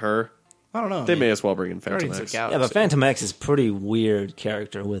involving her, I don't know. they may as well bring in Phantom Guardians of X. the Galaxy. Yeah, but Phantom X is pretty weird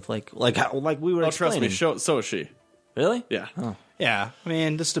character with like we were. Oh, trust explaining. me, so is she. Really? Yeah. Oh. Yeah, I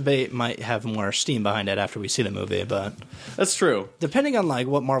mean, this debate might have more steam behind it after we see the movie, but That's true. depending on like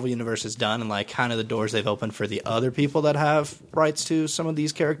what Marvel Universe has done and like kind of the doors they've opened for the other people that have rights to some of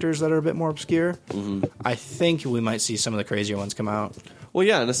these characters that are a bit more obscure, I think we might see some of the crazier ones come out. Well,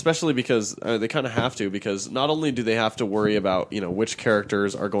 yeah, and especially because they kind of have to, because not only do they have to worry about, which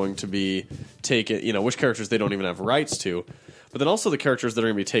characters are going to be taken, which characters they don't even have rights to, but then also the characters that are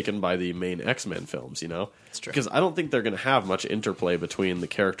going to be taken by the main X-Men films, That's true. Because I don't think they're going to have much interplay between the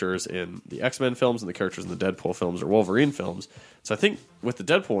characters in the X-Men films and the characters in the Deadpool films or Wolverine films. So I think with the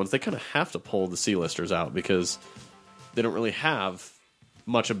Deadpool ones, they kind of have to pull the C-listers out because they don't really have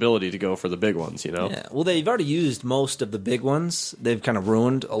much ability to go for the big ones, Yeah. Well, they've already used most of the big ones. They've kind of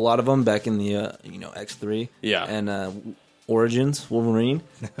ruined a lot of them back in the X3. Yeah. And Origins Wolverine.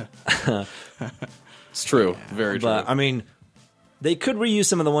 It's true. Very true. But I mean, they could reuse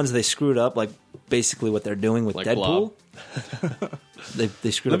some of the ones they screwed up, like basically what they're doing with Like Deadpool. they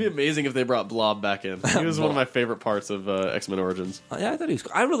screwed That'd up. be amazing if they brought Blob back in. He was one of my favorite parts of X-Men Origins. Yeah, I thought he was.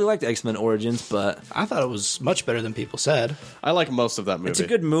 I really liked X-Men Origins, but I thought it was much better than people said. I like most of that movie. it's a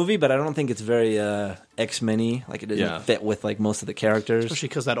good movie. But I don't think it's very X-Men-y. Like it doesn't fit with like most of the characters. Especially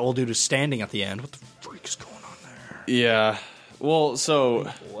because that old dude is standing at the end. What the freak is going on there? Yeah. Well, so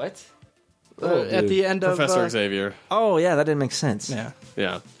What? At the end of Professor Xavier. Oh yeah, that didn't make sense. Yeah.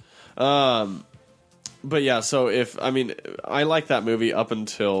 Yeah. But yeah, so I like that movie up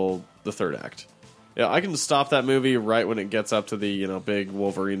until the third act. Yeah, I can stop that movie right when it gets up to the, big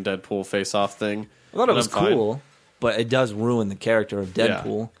Wolverine Deadpool face-off thing. I thought it and was I'm fine. cool, but it does ruin the character of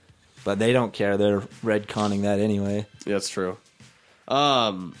Deadpool. But they don't care. They're retconning that anyway. Yeah, it's true.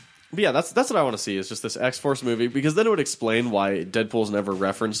 But yeah, that's what I want to see is just this X-Force movie, because then it would explain why Deadpool's never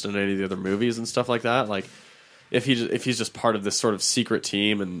referenced in any of the other movies and stuff like that. Like, if he's just part of this sort of secret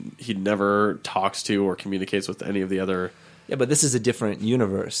team and he never talks to or communicates with any of the other. Yeah, but this is a different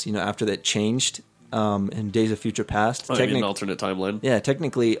universe. After that changed in Days of Future Past. I mean, an alternate timeline. Yeah,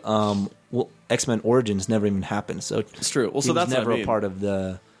 technically, X-Men Origins never even happened. So It's true. Well, he so was that's what I never mean. a part of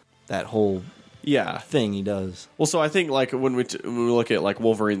that whole Yeah. thing he does. Well, so I think like when we look at like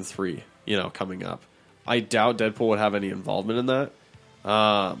Wolverine 3, coming up, I doubt Deadpool would have any involvement in that.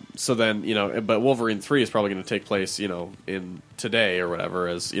 So then, but Wolverine 3 is probably going to take place, in today or whatever,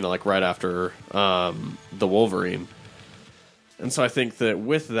 as, like right after the Wolverine. And so I think that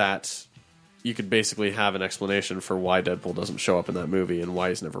with that, you could basically have an explanation for why Deadpool doesn't show up in that movie and why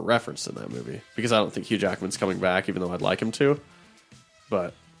he's never referenced in that movie. Because I don't think Hugh Jackman's coming back, even though I'd like him to.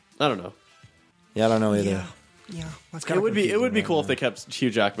 But I don't know. Yeah, I don't know either. Yeah. It would be cool if they kept Hugh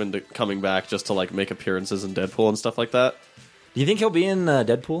Jackman coming back just to like make appearances in Deadpool and stuff like that. Do you think he'll be in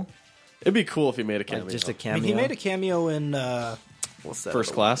Deadpool? It'd be cool if he made a cameo. Like just a I cameo? mean, he made a cameo in what's that?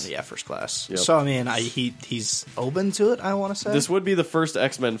 First Class? Yeah, First Class. Yep. So I mean, he's open to it. I want to say This would be the first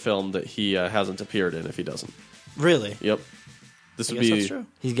X-Men film that he hasn't appeared in if he doesn't. really. Yep. This I would guess be. that's true.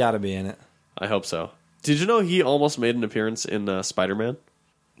 He's got to be in it. I hope so. Did you know he almost made an appearance in Spider-Man?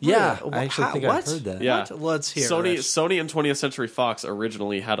 Yeah, Really? I actually think What? I heard that. Yeah. What? Let's hear Sony it. Sony and 20th Century Fox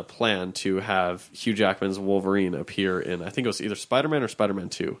originally had a plan to have Hugh Jackman's Wolverine appear in, I think it was either Spider-Man or Spider-Man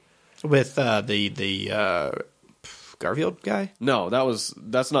 2. With the Garfield guy. No,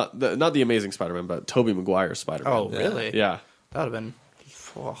 that's not the Amazing Spider-Man, but Tobey Maguire's Spider-Man. Oh, really? Yeah. That would have been.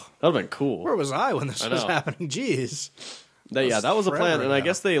 Oh, That would have been cool. where was I when this I was know. happening? Jeez. That was a plan, forever and I ago.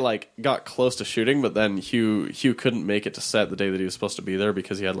 guess they got close to shooting, but then Hugh couldn't make it to set the day that he was supposed to be there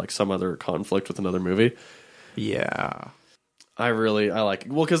because he had some other conflict with another movie. Yeah.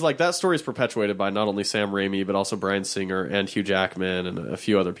 Because that story is perpetuated by not only Sam Raimi but also Bryan Singer and Hugh Jackman and a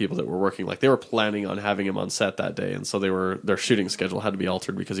few other people that were working. They were planning on having him on set that day, and so their shooting schedule had to be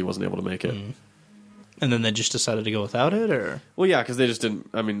altered because he wasn't able to make it. And then they just decided to go without it, or Well, yeah, because they just didn't.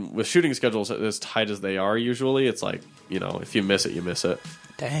 I mean, with shooting schedules as tight as they are, usually it's like, if you miss it, you miss it.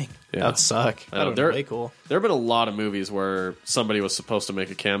 dang, Yeah. that'd suck. I know, That'd be way cool. There have been a lot of movies where somebody was supposed to make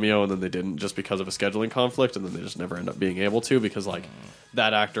a cameo and then they didn't just because of a scheduling conflict, and then they just never end up being able to because like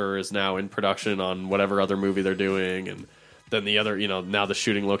that actor is now in production on whatever other movie they're doing, and then the other, now the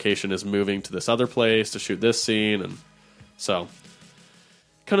shooting location is moving to this other place to shoot this scene, and so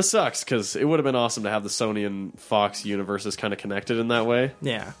kind of sucks because it would have been awesome to have the Sony and Fox universes kind of connected in that way.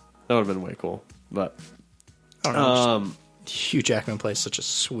 Yeah, That would have been way cool, but I don't know. Hugh Jackman plays such a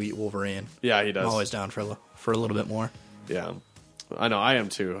sweet Wolverine. yeah, he does. I'm always down for a little bit more. Yeah, I know, I am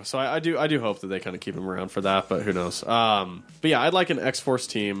too. So I do hope that they kind of keep him around for that, but who knows? But yeah, I'd like an X-Force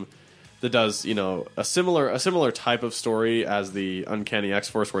team that does a similar type of story as the Uncanny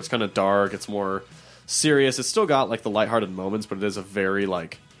X-Force, where it's kind of dark, it's more serious. It's still got like the lighthearted moments, but it is a very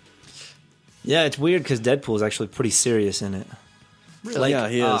like Yeah, it's weird because Deadpool is actually pretty serious in it. Really? Like, Yeah,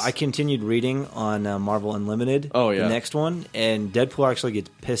 he is. I continued reading on Marvel Unlimited. Oh, yeah. The next one, and Deadpool actually gets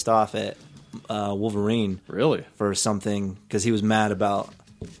pissed off at Wolverine really. for something because he was mad about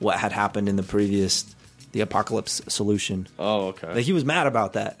what had happened in the Apocalypse solution. Oh, okay, Like he was mad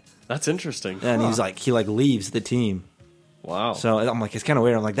about that, that's interesting. and he leaves the team. Wow. So I'm like, it's kind of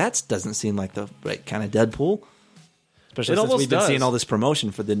weird. I'm like, that doesn't seem like the right kind of Deadpool. Especially It since almost we've been does. seeing all this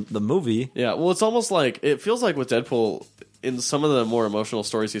promotion for the movie. Yeah, well, it's almost like it feels like with Deadpool, in some of the more emotional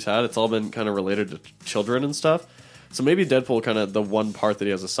stories he's had, it's all been kind of related to children and stuff. So maybe Deadpool, kind of the one part that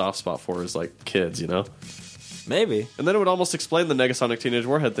he has a soft spot for is like kids, Maybe. And then it would almost explain the Negasonic Teenage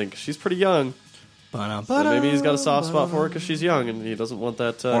Warhead thing, 'cause she's pretty young. But So maybe he's got a soft spot for her because she's young and he doesn't want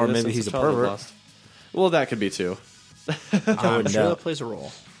that. Or maybe innocence he's of a childhood pervert. lost. Well, that could be too. I'm wouldn't sure doubt. that plays a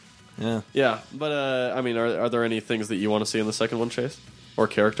role. Yeah. Yeah, but I mean, are there any things that you want to see in the second one, Chase, or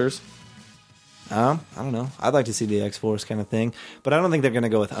characters? I don't know. I'd like to see the X-Force kind of thing, but I don't think they're going to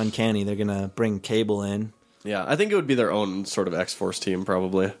go with Uncanny. They're going to bring Cable in. Yeah, I think it would be their own sort of X-Force team,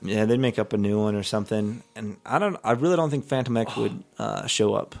 probably. Yeah, they'd make up a new one or something. And I really don't think Phantom X would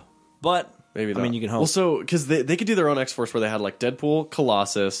show up. But Maybe not. I mean, you can hope. Well, so because they could do their own X-Force where they had like Deadpool,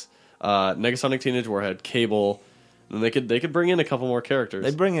 Colossus, Negasonic Teenage Warhead, Cable. And they could bring in a couple more characters.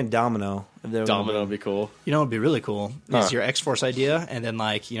 They'd bring in Domino. If they were Domino gonna would be cool. You know what would be really cool is Huh. your X-Force idea, and then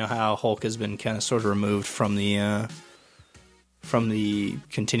how Hulk has been kind of sort of removed from the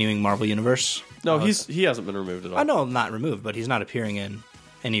continuing Marvel universe. No, he hasn't been removed at all. I know not removed, but he's not appearing in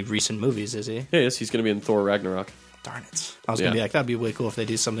any recent movies, is he? He is. He's going to be in Thor Ragnarok. Darn it! I was gonna Yeah. be like, that'd be way cool if they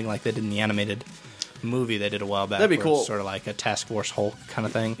do something like they did in the animated movie they did a while back. That'd be where cool. it's sort of like a Task Force Hulk kind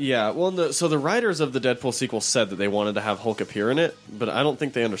of thing. Yeah, well, so the writers of the Deadpool sequel said that they wanted to have Hulk appear in it, but I don't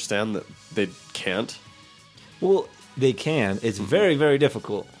think they understand that they can't. Well, they can. It's very, very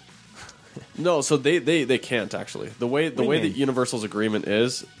difficult. No, so they can't actually. The way do you that mean? Universal's agreement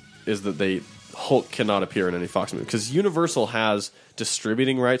is that Hulk cannot appear in any Fox movie because Universal has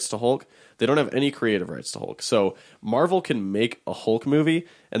distributing rights to Hulk. They don't have any creative rights to Hulk. So Marvel can make a Hulk movie,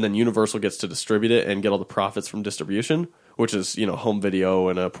 and then Universal gets to distribute it and get all the profits from distribution, which is home video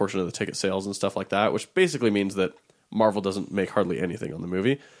and a portion of the ticket sales and stuff like that. Which basically means that Marvel doesn't make hardly anything on the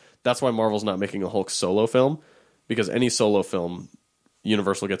movie. That's why Marvel's not making a Hulk solo film, because any solo film,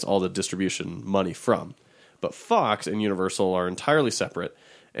 Universal gets all the distribution money from. But Fox and Universal are entirely separate,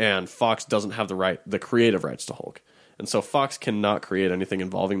 and Fox doesn't have the creative rights to Hulk. And so Fox cannot create anything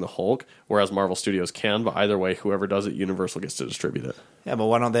involving the Hulk, whereas Marvel Studios can, but either way, whoever does it, Universal gets to distribute it. Yeah, but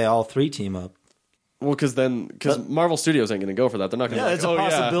why don't they all three team up? Well, because Marvel Studios ain't going to go for that. They're not going to. Yeah, it's a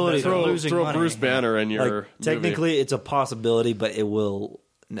possibility. Throw, They're losing throw money. Bruce Banner in your Like, technically, it's a possibility, but it will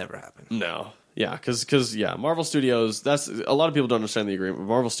never happen. No. Yeah, because Marvel Studios. That's a lot of people don't understand the agreement. But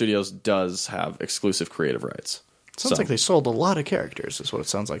Marvel Studios does have exclusive creative rights. Sounds like they sold a lot of characters. Is what it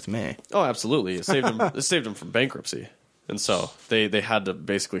sounds like to me. Oh, absolutely. It saved them. It saved them from bankruptcy, and so they had to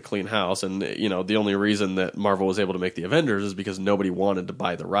basically clean house. And the only reason that Marvel was able to make the Avengers is because nobody wanted to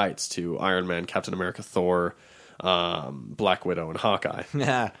buy the rights to Iron Man, Captain America, Thor, Black Widow, and Hawkeye.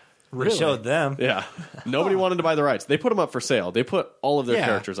 Yeah, we Really? showed them. Yeah, nobody wanted to buy the rights. They put them up for sale. They put all of their Yeah.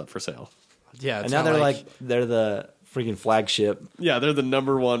 characters up for sale. Yeah, And it's now not they're they're the freaking flagship. Yeah, they're the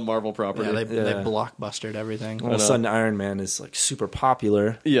 #1 Marvel property. yeah, they Yeah. blockbustered everything. All of a sudden, Iron Man is like super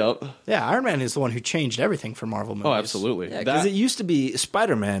popular. Yep. Yeah, Iron Man is the one who changed everything for Marvel movies. Oh, absolutely. Yeah, because it used to be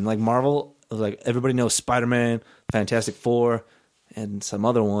Spider-Man. Like Marvel, it was like everybody knows Spider-Man, Fantastic Four, and some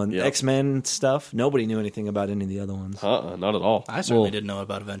other one. Yep. X-Men stuff. Nobody knew anything about any of the other ones. not at all. I certainly Well- didn't know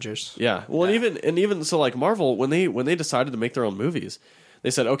about Avengers. Yeah. Well, and even so, like Marvel, when they decided to make their own movies, they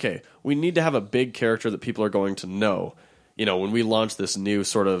said, okay, we need to have a big character that people are going to know. When we launch this new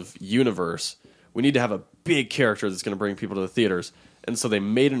sort of universe, we need to have a big character that's going to bring people to the theaters. And so they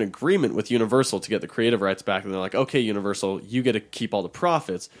made an agreement with Universal to get the creative rights back. And they're like, okay, Universal, you get to keep all the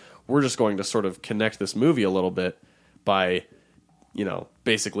profits. We're just going to sort of connect this movie a little bit by,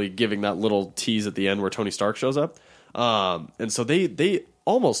 basically giving that little tease at the end where Tony Stark shows up. And so they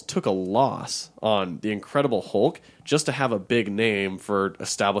almost took a loss on The Incredible Hulk just to have a big name for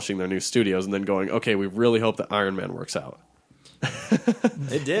establishing their new studios and then going, okay, we really hope that Iron Man works out.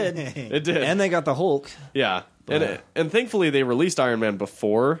 It did. It did. And they got the Hulk. Yeah. And thankfully they released Iron Man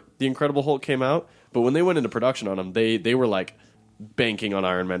before The Incredible Hulk came out. But when they went into production on him, they were like banking on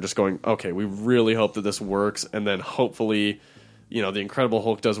Iron Man, just going, okay, we really hope that this works. And then hopefully, The Incredible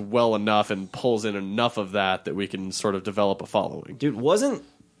Hulk does well enough and pulls in enough of that we can sort of develop a following. Dude, wasn't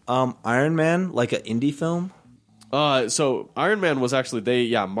Iron Man like an indie film? So Iron Man was actually,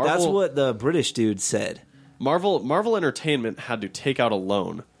 Marvel. That's what the British dude said. Marvel Entertainment had to take out a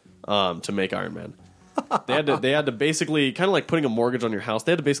loan to make Iron Man. They had to basically, kind of like putting a mortgage on your house,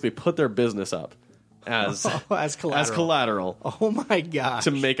 they had to basically put their business up as collateral. Oh my gosh.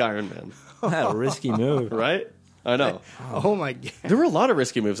 To make Iron Man. What a risky move. Right? I know. Oh my god. There were a lot of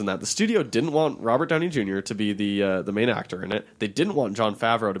risky moves in that. The studio didn't want Robert Downey Jr. to be the main actor in it. They didn't want Jon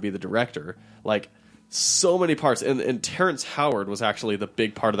Favreau to be the director. Like, so many parts. And Terrence Howard was actually the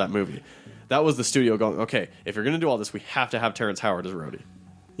big part of that movie. That was the studio going, okay, if you're going to do all this, we have to have Terrence Howard as Rhodey.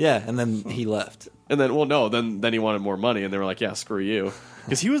 Yeah, and then he left. And then, then he wanted more money, and they were like, yeah, screw you.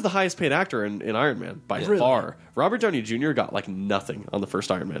 Because he was the highest paid actor in Iron Man, by far. Robert Downey Jr. got, like, nothing on the first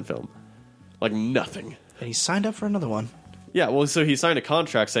Iron Man film. Like, nothing. And he signed up for another one. Yeah, well, so he signed a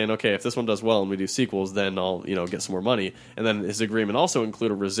contract saying, okay, if this one does well and we do sequels, then I'll, get some more money. And then his agreement also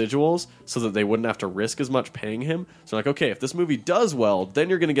included residuals so that they wouldn't have to risk as much paying him. So, like, okay, if this movie does well, then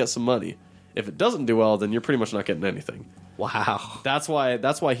you're going to get some money. If it doesn't do well, then you're pretty much not getting anything. Wow. That's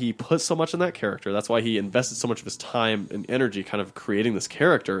why he put so much in that character. That's why he invested so much of his time and energy kind of creating this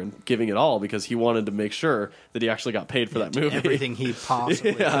character and giving it all, because he wanted to make sure that he actually got paid for that movie. Everything he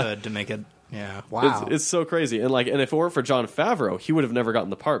possibly could to make it. Yeah. Wow. It's so crazy. And if it weren't for Jon Favreau, he would have never gotten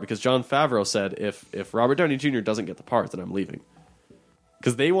the part, because Jon Favreau said, if Robert Downey Jr. doesn't get the part, then I'm leaving.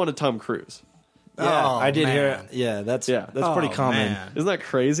 Because they wanted Tom Cruise. Yeah, Oh, I did man. hear. Yeah, that's Oh, pretty common. man. Isn't that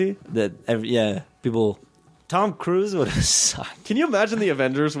crazy? That people. Tom Cruise would have sucked. Can you imagine the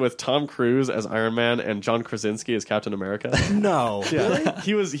Avengers with Tom Cruise as Iron Man and John Krasinski as Captain America? No. Yeah,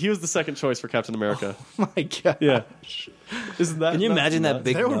 he was the second choice for Captain America. Oh my god. Yeah, isn't that? Can you nuts? imagine that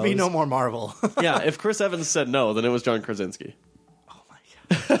big? There would be nose? no more Marvel. Yeah, if Chris Evans said no, then it was John Krasinski. Oh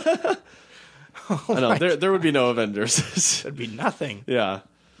my god. I know there would be no Avengers. There'd be nothing. Yeah.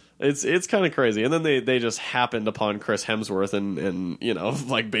 It's kind of crazy. And then they just happened upon Chris Hemsworth and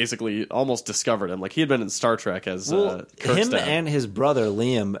like basically almost discovered him. Like he had been in Star Trek as Well, Kirk's him dad. and his brother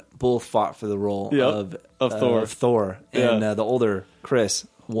Liam both fought for the role Yep, of Thor. and Yeah. the older Chris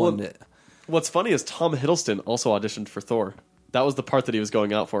won it. What's funny is Tom Hiddleston also auditioned for Thor. That was the part that he was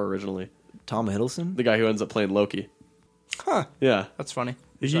going out for originally. Tom Hiddleston. The guy who ends up playing Loki. Huh. Yeah. That's funny.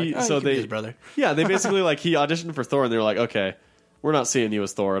 He- Like, so you could be they- his brother. Yeah, they basically he auditioned for Thor and they were like, okay, we're not seeing you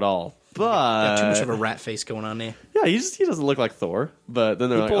as Thor at all. But Got too much of a rat face going on there. yeah, he doesn't look like Thor. But then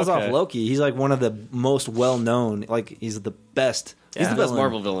they're He like, pulls okay. off Loki. He's like one of the most well known. Like he's the best. He's the best villain.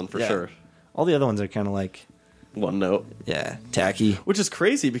 Marvel villain for Yeah. sure. All the other ones are kind of like One note. tacky. Which is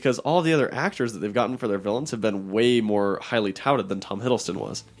crazy because all the other actors that they've gotten for their villains have been way more highly touted than Tom Hiddleston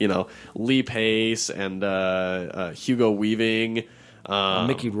was. Lee Pace and Hugo Weaving.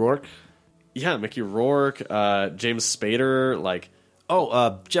 Mickey Rourke. Yeah, Mickey Rourke, James Spader,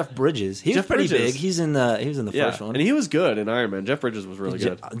 Jeff Bridges. He was Jeff pretty Bridges. big. He was in the yeah, first one. and he was good in Iron Man. Jeff Bridges was really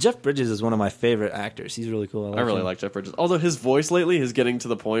good. Jeff Bridges is one of my favorite actors. He's really cool. I really him. like Jeff Bridges. Although his voice lately is getting to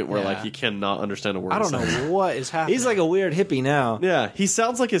the point where Yeah. you cannot understand a word. I don't he's saying. know what is happening. He's like a weird hippie now. Yeah, he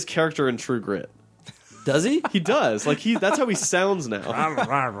sounds like his character in True Grit. Does he? He does. That's how he sounds now.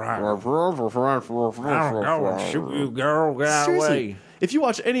 Shoot you, girl. Get out of the Seriously, way. if you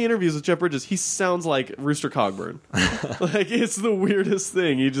watch any interviews with Jeff Bridges, he sounds like Rooster Cogburn. It's the weirdest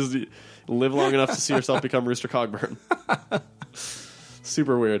thing. You just live long enough to see yourself become Rooster Cogburn.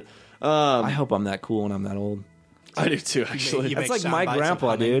 Super weird. I hope I'm that cool when I'm that old. I do too, actually. You That's make like my sound bites grandpa,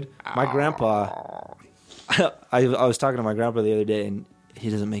 of humming. dude. My grandpa. I was talking to my grandpa the other day, and he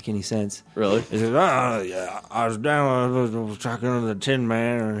doesn't make any sense. Really? He says, "Oh yeah, I was down, I was talking to the Tin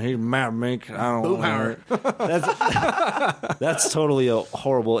Man, and he mad at me 'cause I don't want to." That's totally a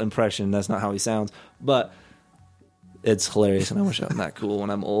horrible impression. That's not how he sounds, but it's hilarious, and I wish I'm that cool when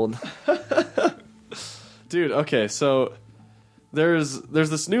I'm old. Dude, okay, so there's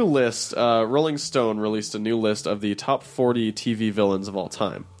this new list. Rolling Stone released a new list of the top 40 TV villains of all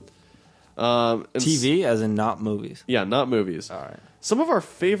time. TV, as in not movies. Yeah, not movies. All right. Some of our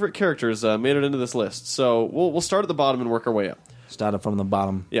favorite characters made it into this list, so we'll start at the bottom and work our way up. Started from the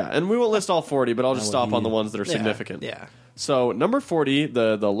bottom. Yeah, and we won't list all 40, but I'll just stop on the ones that are significant. Yeah. So number 40,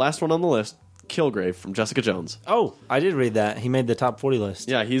 the last one on the list, Kilgrave from Jessica Jones. Oh, I did read that. He made the top 40 list.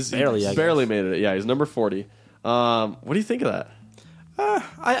 Yeah, he's barely made it. Yeah, he's number 40. What do you think of that?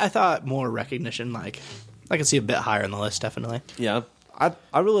 I thought more recognition. Like, I can see a bit higher on the list, definitely. Yeah.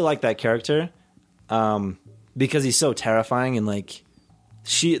 I really like that character because he's so terrifying and like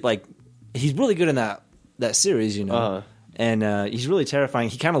he's really good in that series, you know. Uh-huh. And he's really terrifying.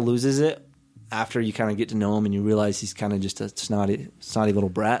 He kind of loses it after you kind of get to know him and you realize he's kind of just a snotty little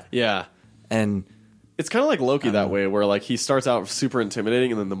brat. Yeah. And it's kind of like Loki that way, where like he starts out super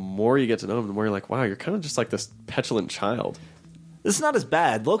intimidating, and then the more you get to know him, the more you're like, wow, you're kind of just like this petulant child. it's not as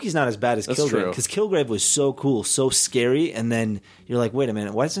bad. Loki's not as bad as That's Kilgrave true. because Kilgrave was so cool, so scary, and then you're like, wait a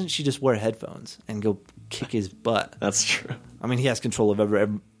minute, why doesn't she just wear headphones and go kick his butt? That's true. I mean, he has control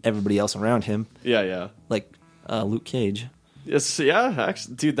of everybody else around him, Yeah. like Luke Cage. Yes, yeah,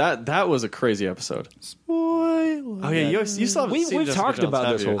 actually, dude, that was a crazy episode. Spoiler. Oh yeah, you still haven't seen We've Jessica talked Jones, about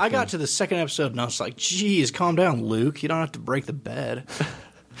have this you? whole I got to the second episode and I was like, geez, calm down, Luke. You don't have to break the bed.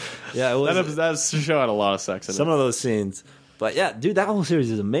 Yeah, it was That show had a lot of sex in some it. of those scenes. But yeah, dude, that whole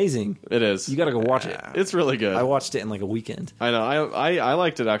series is amazing. It is. You got to go watch it. It's really good. I watched it in like a weekend. I know. I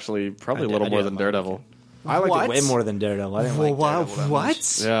liked it actually, probably I a little did more on than my Daredevil. I liked What? it way more than Daredevil. I didn't like Daredevil that much.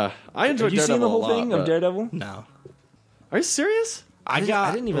 What? Yeah, I enjoyed Have you Daredevil seen the whole a lot, thing but- of Daredevil? No. Are you serious? I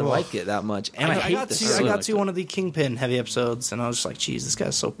didn't even like it that much, and I hate got the to, series. I got to one of the Kingpin heavy episodes, and I was just like, geez, this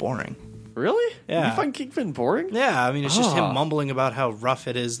guy's so boring. Really? Yeah. You find Kingpin boring? Yeah, I mean, it's just Ah. him mumbling about how rough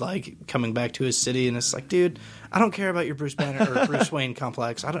it is, like, coming back to his city, and it's like, dude, I don't care about your Bruce Banner or Bruce Wayne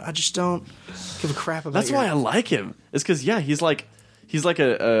complex. I just don't give a crap about That's why I like him. It's because he's like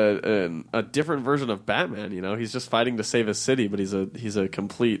a different version of Batman. You know, he's just fighting to save his city, but he's a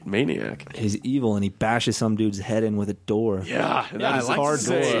complete maniac. He's evil, and he bashes some dude's head in with a door. Yeah, and that I is like hard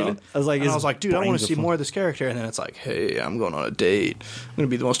insane. door. I was like, And I was like, dude, I want brains to are see full. more of this character. And then it's like, hey, I'm going on a date. I'm going to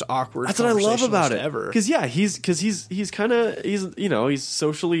be the most awkward. That's what I love about it. ever. Because he's kind of he's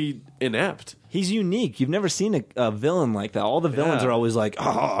socially inept. He's unique. You've never seen a villain like that. All the villains Yeah. are always like,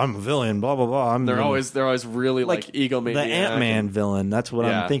 "Oh, I'm a villain." Blah blah blah. They're always really like egomaniac. The Ant-Man villain. That's what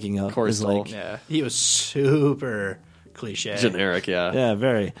Yeah, I'm thinking of. Corey is Stoll. like, Yeah, he was super cliche. generic. Yeah. yeah,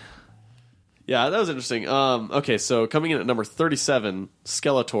 very. Yeah, that was interesting. Okay, so coming in at number 37,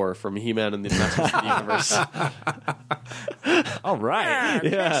 Skeletor from He-Man and the Masters of the Universe. All right.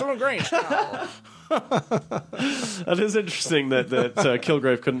 Excellent, great. That is interesting that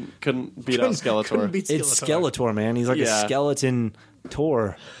Kilgrave couldn't beat out Skeletor. Couldn't beat It's Skeletor, man. He's like a Yeah. skeleton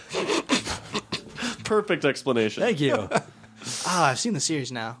Tor. Perfect explanation. Thank you. I've seen the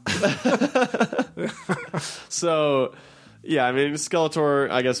series now. So, yeah, I mean, Skeletor,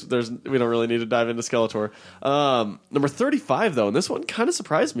 I guess we don't really need to dive into Skeletor. Number 35, though, and this one kind of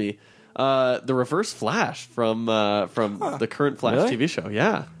surprised me. The Reverse Flash from the current Flash Really? TV show.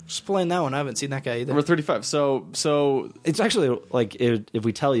 Yeah. Explain that one. I haven't seen that guy either. Number 35. So It's actually like if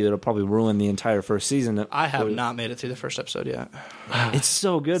we tell you, it'll probably ruin the entire first season. I have not made it through the first episode yet. It's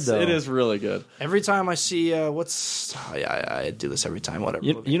so good though. it is really good. Every time I see I do this every time. Whatever.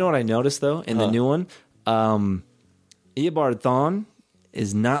 You know what I noticed though in the new one, Eobard Thawne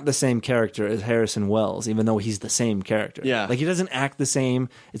is not the same character as Harrison Wells, even though he's the same character. Yeah. like he doesn't act the same.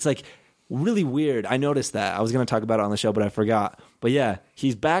 It's like really weird. I noticed that. I was going to talk about it on the show, but I forgot. But yeah,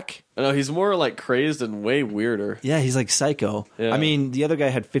 he's back. I know, he's more like crazed and way weirder. Yeah, he's like psycho. Yeah. I mean, the other guy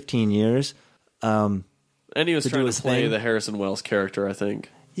had 15 years. And he was To do trying his to play thing. the Harrison Wells character, I think.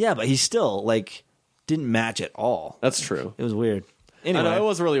 Yeah, but he still like didn't match at all. That's true. It was weird. I Anyway, know, it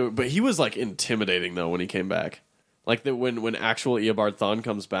was really, but he was like intimidating though when he came back. Like when actual Eobard Thawne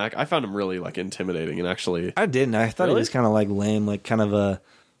comes back, I found him really like intimidating and actually I didn't. I thought Really? he was kind of like lame, like kind of a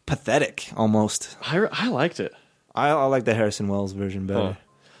pathetic almost. I liked it. I like the Harrison Wells version better. Huh.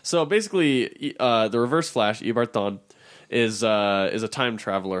 So basically, the Reverse Flash, Eobard Thawne, is a time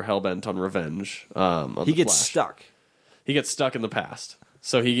traveler hellbent on revenge. On He the gets Flash. stuck. He gets stuck in the past.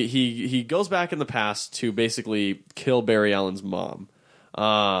 So he goes back in the past to basically kill Barry Allen's mom,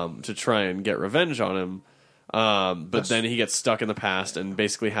 to try and get revenge on him. But then he gets stuck in the past and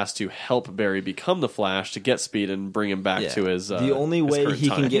basically has to help Barry become the Flash to get speed and bring him back Yeah. to his. The only his way current he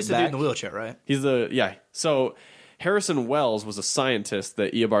can time. get He's the dude back. in the wheelchair, right? He's So Harrison Wells was a scientist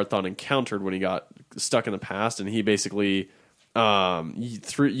that Eobard Thawne encountered when he got stuck in the past, and he basically,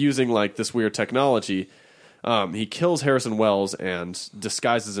 through using like this weird technology, he kills Harrison Wells and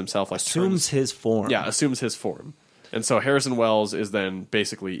disguises himself like assumes his form. assumes his form. And so Harrison Wells is then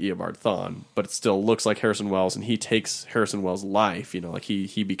basically Eobard Thawne, but it still looks like Harrison Wells, and he takes Harrison Wells' life. Like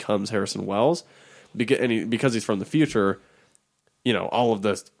he becomes Harrison Wells, because he's from the future. All of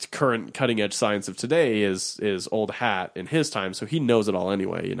the current cutting edge science of today is old hat in his time, so he knows it all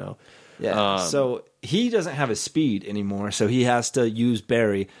anyway. Yeah. So he doesn't have his speed anymore, so he has to use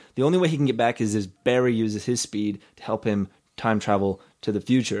Barry. The only way he can get back is Barry uses his speed to help him time travel to the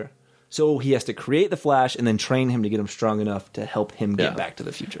future. So he has to create the Flash and then train him to get him strong enough to help him get back to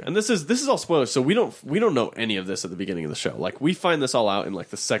the future. And this is all spoilers, so we don't know any of this at the beginning of the show. Like, we find this all out in like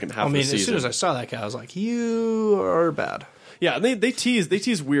the second half of the season. As soon as I saw that guy, I was like, you are bad. Yeah, and they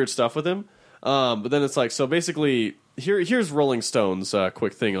tease weird stuff with him. But then it's like, so basically, here's Rolling Stone's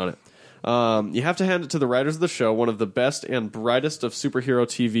quick thing on it. You have to hand it to the writers of the show, one of the best and brightest of superhero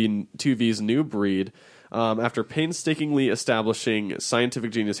TV's new breed. After painstakingly establishing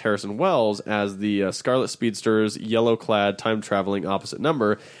scientific genius Harrison Wells as the Scarlet Speedster's yellow-clad, time-traveling opposite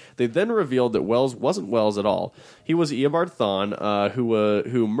number, they then revealed that Wells wasn't Wells at all. He was Eobard Thawne,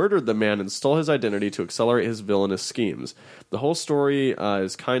 who murdered the man and stole his identity to accelerate his villainous schemes. The whole story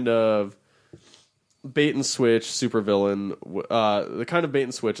is kind of bait-and-switch supervillain, the kind of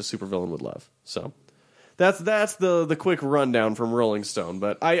bait-and-switch a supervillain would love. So... That's the quick rundown from Rolling Stone,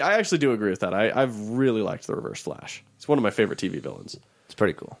 but I actually do agree with that. I've really liked the Reverse Flash. It's one of my favorite TV villains. It's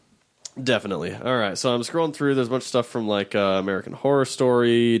pretty cool. Definitely. All right, so I'm scrolling through. There's a bunch of stuff from like American Horror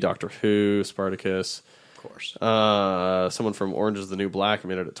Story, Doctor Who, Spartacus. Of course. Someone from Orange is the New Black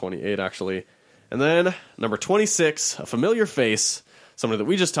made it at 28, actually. And then number 26, a familiar face, somebody that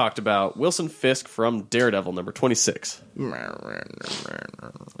we just talked about, Wilson Fisk from Daredevil, number 26.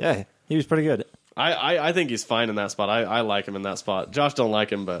 Yeah, he was pretty good. I think he's fine in that spot. I like him in that spot. Josh don't like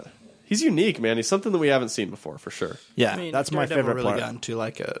him, but he's unique, man. He's something that we haven't seen before, for sure. Yeah, that's my favorite really part. got into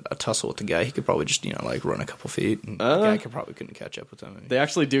like a tussle with the guy. He could probably just like run a couple feet, and the guy couldn't catch up with him. They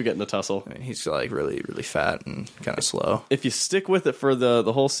actually do get in a tussle. He's like really really fat and kind of slow. If you stick with it for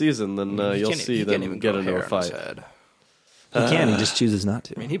the whole season, then you'll see them get into a fight. He can. He just chooses not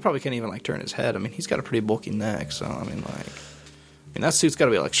to. I mean, he probably can't even like turn his head. I mean, he's got a pretty bulky neck, so I mean, that suit's got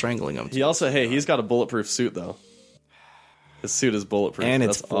to be like strangling him. He also, he's got a bulletproof suit though. His suit is bulletproof, and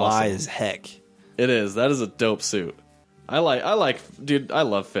it's fly awesome. as heck. It is. That is a dope suit. I like, dude. I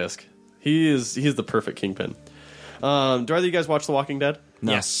love Fisk. He's the perfect Kingpin. Do either of you guys watch The Walking Dead?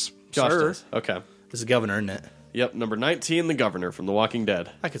 No. Yes, Josh sir. does. Okay. This is Governor, isn't it? Yep. Number 19, the Governor from The Walking Dead.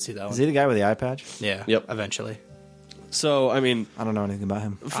 I could see that one. Is he the guy with the eye patch? Yeah. Yep. Eventually. So I mean, I don't know anything about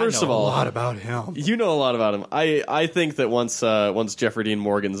him. first of all, a lot about him. you know a lot about him. I think that once Jeffrey Dean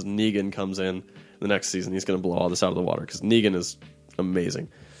Morgan's Negan comes in the next season, he's going to blow all this out of the water because Negan is amazing.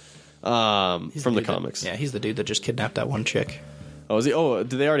 From the comics. He's the dude that just kidnapped that one chick. Oh, is he? Oh,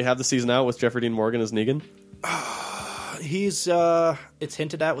 do they already have the season out with Jeffrey Dean Morgan as Negan? He's it's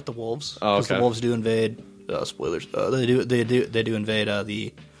hinted at with the wolves. Oh, okay. The wolves do invade. Spoilers. They do invade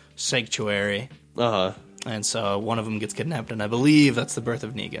the sanctuary. And so one of them gets kidnapped, and I believe that's the birth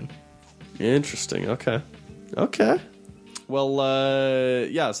of Negan. Interesting. Okay. Well,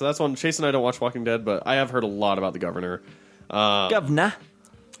 yeah. So that's one. Chase and I don't watch Walking Dead, but I have heard a lot about the Governor. Governor.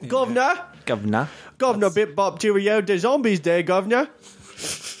 Bit Bob Cheerio. The zombies there, Governor.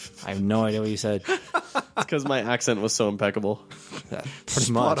 I have no idea what you said. Because my accent was so impeccable.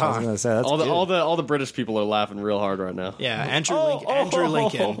 Pretty much. I was going to say that's all the British people are laughing real hard right now. Yeah, Andrew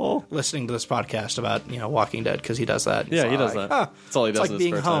Lincoln listening to this podcast about Walking Dead because he does that. Yeah, he does that. That's all he does. It's like in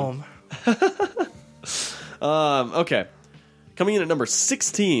his being spare home. Okay, coming in at number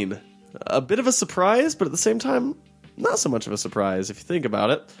 16, a bit of a surprise, but at the same time, not so much of a surprise if you think about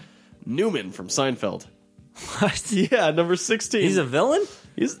it. Newman from Seinfeld. What? Yeah, number 16. He's a villain?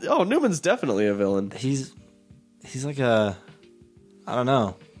 Newman's definitely a villain. He's like a, I don't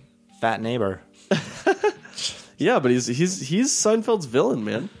know, fat neighbor. Yeah, but he's Seinfeld's villain,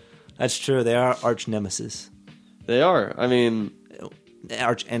 man. That's true. They are arch nemesis. They are. I mean,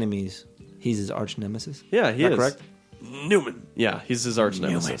 arch enemies. He's his arch nemesis. Yeah, he is. Correct? Newman. Yeah, he's his arch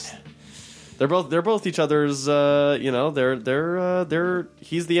nemesis. They're both each other's. They're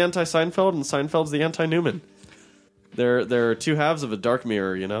he's the anti Seinfeld and Seinfeld's the anti Newman. They're two halves of a dark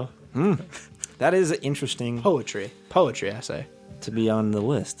mirror, That is interesting. Poetry, I say. To be on the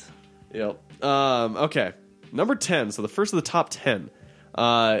list. Yep. Okay. Number 10. So the first of the top 10.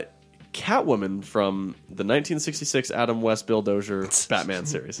 Catwoman from the 1966 Adam West Bill Dozier Batman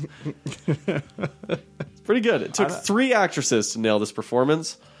series. It's pretty good. It took 3 actresses to nail this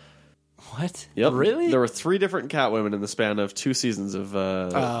performance. What? Yep. Really? There were 3 different Catwomen in the span of 2 seasons of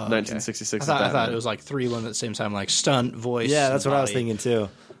 1966 I Batman. thought it was like 3 women at the same time, like stunt, voice. Yeah, that's what I was body. thinking too.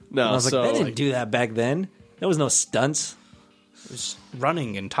 No, And I was so like, they didn't do that back then. There was no stunts. It was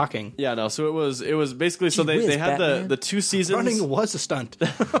running and talking. Yeah, no. So it was basically so Gee whiz, they had Batman. the 2 seasons. Running was a stunt.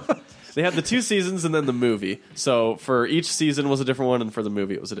 They had the 2 seasons and then the movie. So for each season was a different one, and for the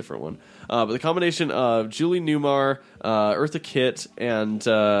movie it was a different one. But the combination of Julie Newmar, Eartha Kitt, and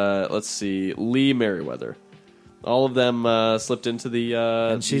let's see, Lee Merriweather, all of them slipped into the.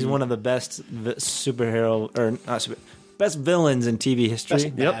 And she's one of the best superhero or not super, best villains in TV history.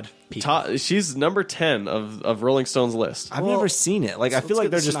 Best bad people. She's number 10 of Rolling Stone's list. I've never seen it. Like I feel let's like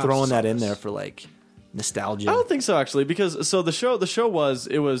get they're the just throwing that in synopsis. there for like nostalgia. I don't think so actually, because so the show was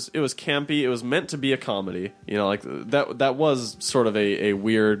campy. It was meant to be a comedy. You know, like that was sort of a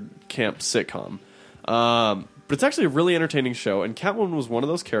weird camp sitcom. But it's actually a really entertaining show. And Catwoman was one of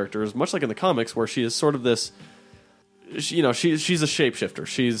those characters, much like in the comics, where she is sort of this. She's a shapeshifter.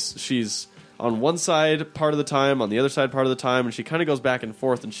 She's on one side part of the time, on the other side part of the time, and she kind of goes back and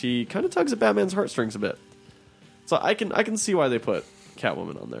forth, and she kind of tugs at Batman's heartstrings a bit. So I can see why they put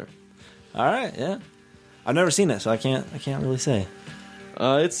Catwoman on there. All right, yeah. I've never seen it, so I can't really say.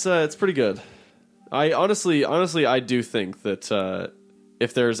 It's pretty good. I honestly I do think that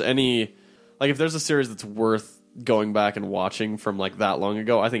if there's a series that's worth going back and watching from like that long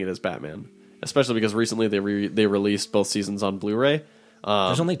ago, I think it is Batman. Especially because recently they released both seasons on Blu-ray.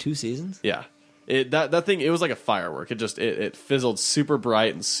 There's only 2 seasons? Yeah, that thing, it was like a firework. It fizzled super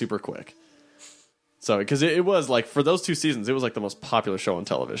bright and super quick. So because it was like, for those 2 seasons, it was like the most popular show on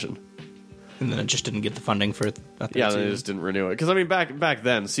television. And then it just didn't get the funding for it. Yeah, they just didn't renew it. Because I mean, back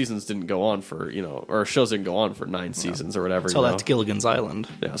then, seasons didn't go on for, or shows didn't go on for 9 seasons or whatever. Tell that to Gilligan's Island.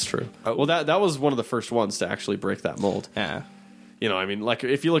 Yeah, that's true. Well, that was one of the first ones to actually break that mold. Yeah. I mean, like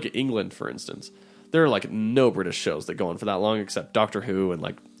if you look at England, for instance, there are like no British shows that go on for that long except Doctor Who and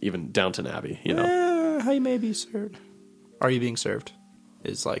like even Downton Abbey. How you may be served. Are You Being Served?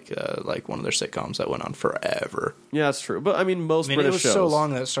 Is like one of their sitcoms that went on forever. Yeah, that's true. But I mean, most it British was shows. so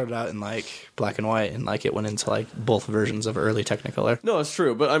long that it started out in like black and white, and like it went into like both versions of early Technicolor. No, it's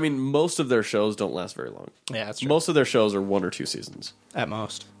true. But I mean, most of their shows don't last very long. Yeah, that's true. Most of their shows are 1 or 2 seasons. At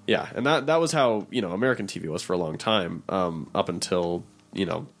most. Yeah, and that was how American TV was for a long time, up until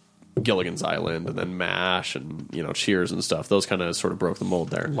Gilligan's Island and then MASH and Cheers and stuff. Those kind of sort of broke the mold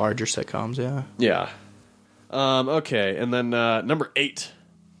there. Larger sitcoms, yeah. Yeah. Okay, and then number 8,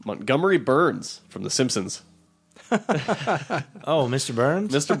 Montgomery Burns from The Simpsons. Oh, Mr.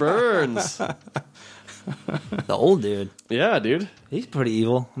 Burns? Mr. Burns. The old dude. Yeah, dude. He's pretty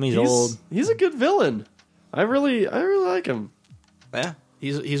evil. I mean, he's old. He's a good villain. I really like him. Yeah.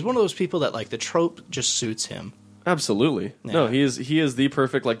 He's one of those people that like the trope just suits him. Absolutely. Yeah. No, he is the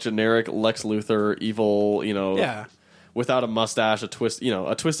perfect like generic Lex Luthor evil, Yeah. without a mustache, a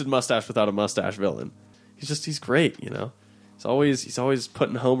twisted mustache without a mustache villain. He's great, He's always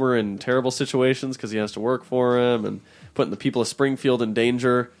putting Homer in terrible situations because he has to work for him and putting the people of Springfield in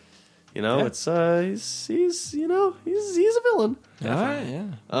danger. Yeah. It's he's a villain. All right, yeah.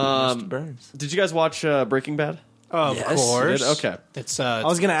 Mr. Burns. Did you guys watch Breaking Bad? Of Yes. course. You did? Okay. It's I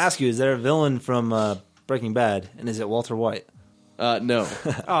was going to ask you, is there a villain from Breaking Bad, and is it Walter White? No.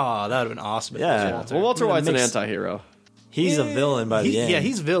 oh, that would have been awesome. If it was Yeah. Walter. Well, Walter Yeah, White's an mix- anti-hero. He's a villain by the end. Yeah,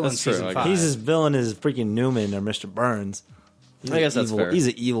 he's villain That's true, I season guess. 5. He's as villain as freaking Newman or Mr. Burns. He's I guess that's evil, fair. He's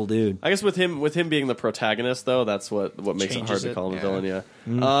an evil dude. I guess with him being the protagonist, though, that's what makes it hard Changes to it, call him yeah. a villain.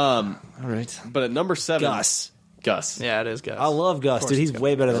 Yeah. All right. But at number 7, Gus. Yeah, it is Gus. I love Gus, dude. He's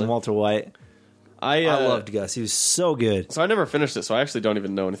way better than Walter White. I I loved Gus. He was so good. So I never finished it, so I actually don't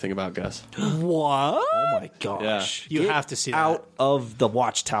even know anything about Gus. What? Oh my gosh. You Get have to see that. out of the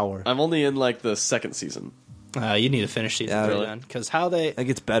watchtower. I'm only in like the 2nd season. You need to finish season Yeah, 3 really? then, because how they It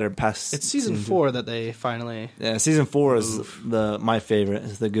gets better past. it's season 4 that they finally Yeah, season 4 is my favorite.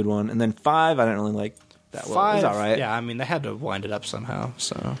 Is the good one, and then 5 I didn't really like that well. It was all right. Yeah, I mean they had to wind it up somehow.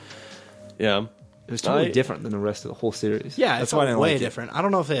 So Yeah. It was totally I- different than the rest of the whole series. yeah, that's it's why I didn't way like it. different. I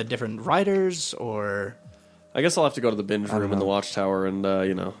don't know if they had different writers or I guess I'll have to go to the binge don't room in the know. Watchtower and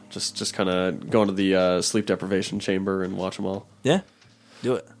just kind of go into the sleep deprivation chamber and watch them all. Yeah,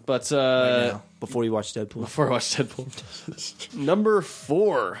 do it But right now, before you watch Deadpool. before I watch Deadpool, number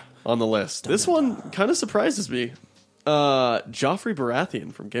 4 on the list. This one kind of surprises me. Joffrey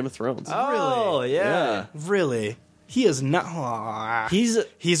Baratheon from Game of Thrones. Oh yeah. really. He is not. He's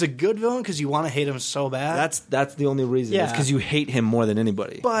a good villain because you want to hate him so bad. That's the only reason. Yeah. It's because you hate him more than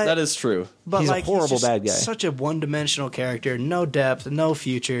anybody. but That is true. but he's a like, horrible just bad guy. Such a one-dimensional character. No depth. No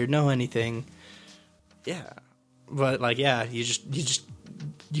future. No anything. Yeah, but like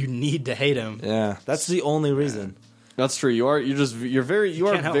you need to hate him. Yeah, that's the only reason. That's true. You are very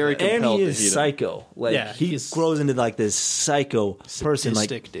can't help very it. And compelled he to is hate him. psycho. Like Yeah, he he's grows into like this psycho person. Like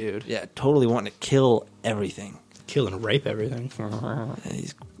Sadistic dude. yeah, totally wanting to kill everything. Kill and rape everything.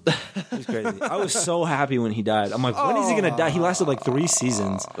 He's crazy. I was so happy when he died. I'm like, when is he going to die? He lasted like 3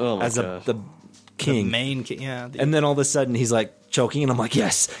 seasons as the king. The main king, yeah. And then all of a sudden he's like choking, and I'm like,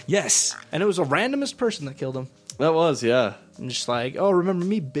 yes. And it was a randomest person that killed him. That was, yeah. And just like, oh, remember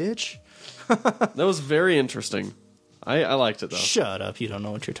me, bitch? That was very interesting. I liked it, though. Shut up, you don't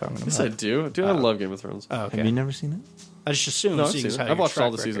know what you're talking about. Yes, I do. Dude, I love Game of Thrones. Oh, okay. Have you never seen it? I just assumed No, I've seeing seen as it. how I've your watched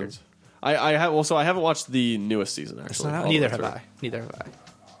all the track record. seasons. I haven't watched the newest season, actually. not out all the Neither way have through. I. Neither have I.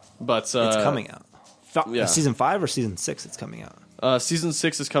 But It's coming out. yeah. Season 5 or season 6 it's coming out? Season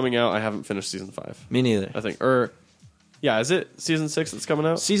 6 is coming out. I haven't finished season 5. Me neither. I think. Yeah, is it season 6 that's coming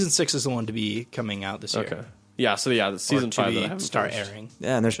out? Season 6 is the one to be coming out this year. Okay. Yeah, so yeah, it's Or season to 5 that I be haven't start finished. airing.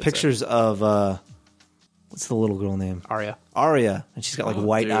 Yeah, and there's should say. pictures of what's the little girl name? Arya. Arya, and she's got like Oh,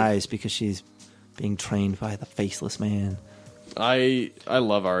 white dude. eyes because she's being trained by the faceless man. I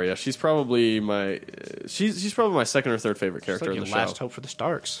love Arya. She's probably my second or third favorite It's character like in your the last show. hope for the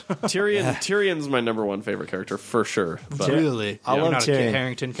Starks. Tyrion's my number one favorite character for sure. But Really? I You're love not a Tyrion. Kit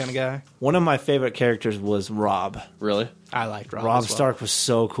Harington kind of guy? One of my favorite characters was Robb. really, I liked Robb. Robb as well. Stark was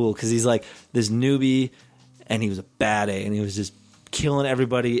so cool because he's like this newbie, and he was a bad A, and he was just killing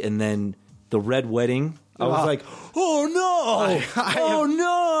everybody. And then the Red Wedding, I was Oh. like, oh no, oh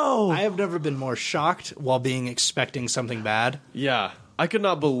no! I have never been more shocked while being expecting something bad. yeah, I could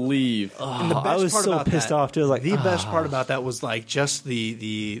not believe. And the best I was part so about pissed that, off too. I was like, the best part about that was like just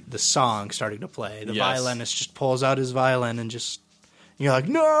the song starting to play. The Yes. violinist just pulls out his violin and just you're like,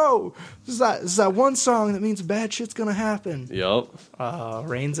 no, this is that one song that means bad shit's gonna happen. Yep,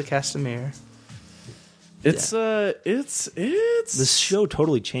 Reigns of Castamere. it's this show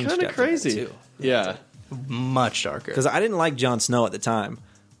totally changed kind of after that, crazy. too. Yeah, Much darker. Because I didn't like Jon Snow at the time,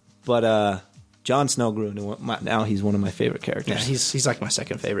 but Jon Snow grew into now he's one of my favorite Yeah, characters. he's like my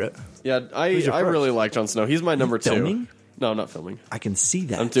second favorite. yeah. Who's your I first? really like Jon Snow. He's my number two. filming? No, I'm not filming. I can see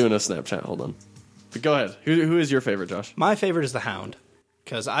that. I'm doing a Snapchat. Hold on. But go ahead. Who is your favorite, Josh? My favorite is the Hound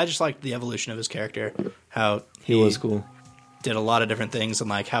because I just liked the evolution of his character. How He was cool. did a lot of different things, and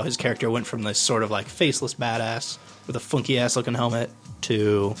like how his character went from this sort of like faceless badass with a funky ass looking helmet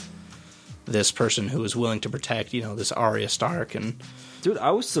to this person who was willing to protect, this Arya Stark, and Dude,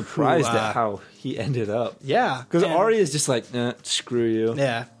 I was surprised Who, at how he ended up. yeah, Because and- Arya's just like, screw you.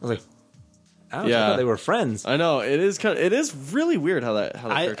 yeah. I was like, I Yeah. thought they were friends. I know it is really weird how that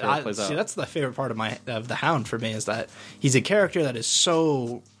character plays see, out. that's the favorite part of the Hound for me is that he's a character that is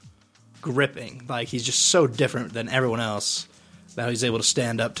so gripping, like he's just so different than everyone else that he's able to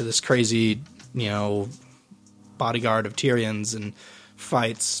stand up to this crazy, bodyguard of Tyrion's and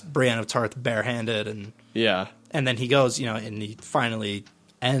fights Brienne of Tarth barehanded, and Yeah, then he goes, and he finally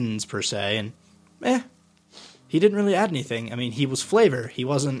ends per se, and he didn't really add anything. I mean, he was flavor, he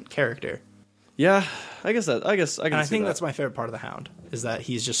wasn't character. yeah. I guess I can. And I see think that. that's my favorite part of the Hound is that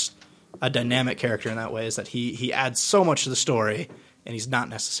he's just a dynamic character in that way. Is that he adds so much to the story, and he's not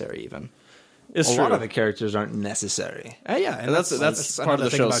necessary even. It's a true. lot of the characters aren't necessary. Yeah, and that's part of another the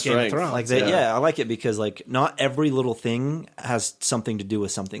thing show's about Game of strength. Thrones. Like Yeah. I like it because like not every little thing has something to do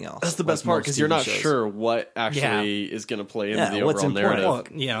with something else. That's the best like part most because you're TV not shows. sure what actually is going to play into Yeah, the what's overall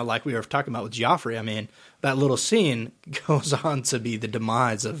important. narrative. Well, like we were talking about with Joffrey. I mean, that little scene goes on to be the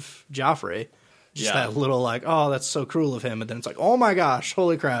demise of Joffrey. Just Yeah. that little like, oh, that's so cruel of him, and then it's like, oh my gosh,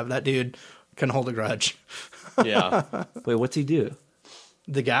 holy crap, that dude can hold a grudge. Yeah, Wait, what's he do?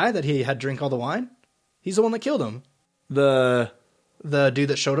 The guy that he had drink all the wine, he's the one that killed him. The The dude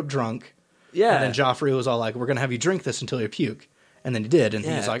that showed up drunk. yeah. And then Joffrey was all like, we're going to have you drink this until you puke. And then he did. And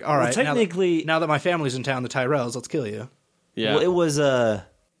Yeah. he's like, all Well, right, technically- now that my family's in town, the Tyrells, let's kill you. yeah, Well, it was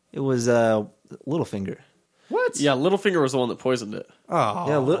Littlefinger. What? yeah. Littlefinger was the one that poisoned it, Oh.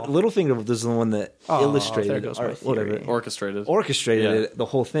 Yeah, Littlefinger was the one that Oh, illustrated there it, goes or my whatever, theory. orchestrated. orchestrated Yeah. it, the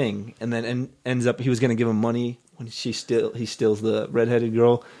whole thing, and then ends up he was going to give him money when he steals the redheaded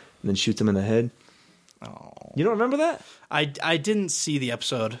girl and then shoots him in the head. Oh. You don't remember that? I didn't see the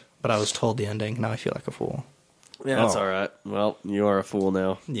episode, but I was told the ending. Now I feel like a fool. Yeah, that's Oh. all right. Well, you are a fool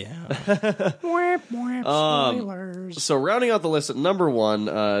now. Yeah. Spoilers. So rounding out the list at number one,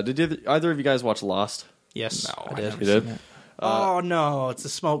 did either of you guys watch Lost? Yes, No, I I did. never You did. seen it. Oh, no, it's the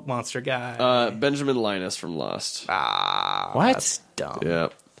smoke monster guy. Benjamin Linus from Lost. What? That's dumb. Yeah,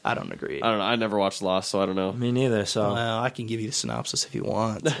 I don't agree. I don't know. I never watched Lost, so I don't know. Me neither. So Well, I can give you the synopsis if you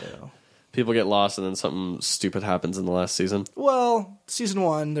want to. People get lost, and then something stupid happens in the last season. Well, season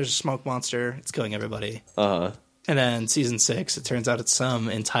 1, there's a smoke monster. It's killing everybody. And then season 6, it turns out it's some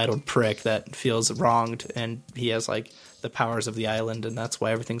entitled prick that feels wronged, and he has like the powers of the island, and that's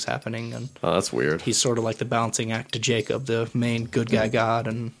why everything's happening. And Oh, that's weird. he's sort of like the balancing act to Jacob, the main good guy god.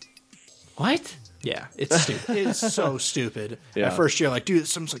 And what? Yeah, it's stupid. It's so stupid. Yeah. At first, you're like, dude,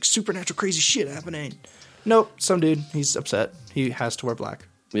 some like supernatural crazy shit happening. Nope, some dude, he's upset. He has to wear black,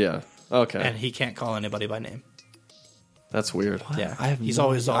 Yeah. Okay. and he can't call anybody by name. That's weird. Yeah, I've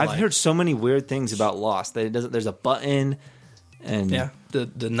always all I've like, heard so many weird things about Lost. That it doesn't. There's a button, and yeah,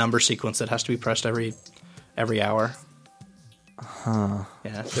 the number sequence that has to be pressed every hour. Yeah,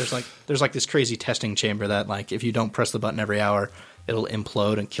 there's like this crazy testing chamber that like if you don't press the button every hour, it'll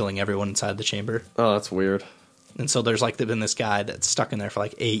implode and killing everyone inside the chamber. Oh, that's weird. And so there's like been this guy that's stuck in there for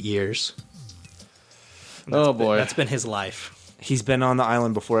like 8 years. Oh boy, That's been his life. he's been on the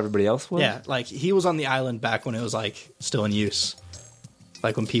island before everybody else was. Yeah, like he was on the island back when it was like still in use,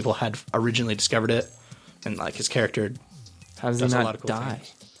 like when people had originally discovered it, and like his character How does he does a lot not of cool die?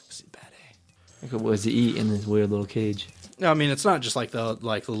 things. 'Cause he's bad A. Like, what does he eat in this weird little cage? No, I mean it's not just like the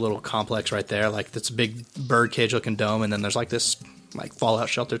little complex right there. Like it's a big bird cage looking dome, and then there's like this like fallout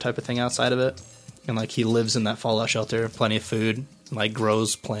shelter type of thing outside of it, and like he lives in that fallout shelter, plenty of food, and, like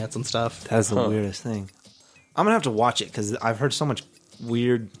grows plants and stuff. That's the weirdest thing. I'm gonna have to watch it because I've heard so much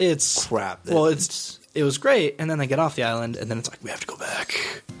weird It's crap. Well, it was great, and then they get off the island, and then it's like we have to go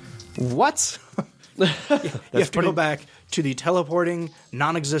back. What? You have to go back to the teleporting,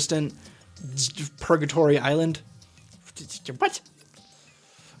 non-existent purgatory island. What?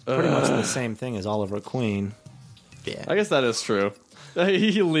 pretty much the same thing as Oliver Queen. Yeah. I guess that is true.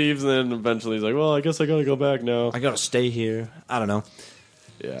 He leaves, and then eventually he's like, "Well, I guess I gotta go back now." I gotta stay here. I don't know.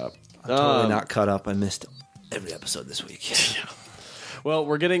 Yeah. I'm totally not caught up. I missed every episode this week. Well,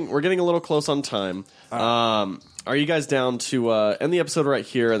 we're getting a little close on time. Are you guys down to end the episode right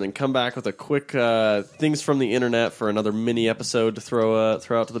here and then come back with a quick things from the internet for another mini episode to throw out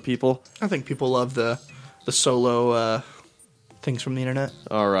to the people? I think people love the solo things from the internet.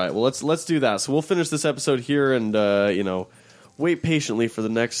 All right. Well, let's do that. So we'll finish this episode here and wait patiently for the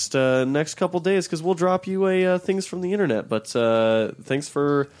next couple days because we'll drop you a things from the internet. But thanks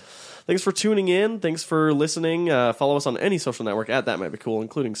for tuning in. Thanks for listening. Follow us on any social network at That Might Be Cool,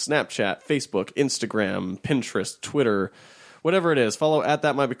 including Snapchat, Facebook, Instagram, Pinterest, Twitter, whatever it is. Follow at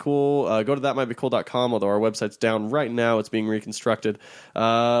That Might Be Cool. Go to thatmightbecool.com, although our website's down right now. It's being reconstructed.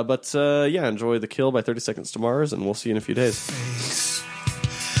 But enjoy The Kill by 30 Seconds to Mars, and we'll see you in a few days.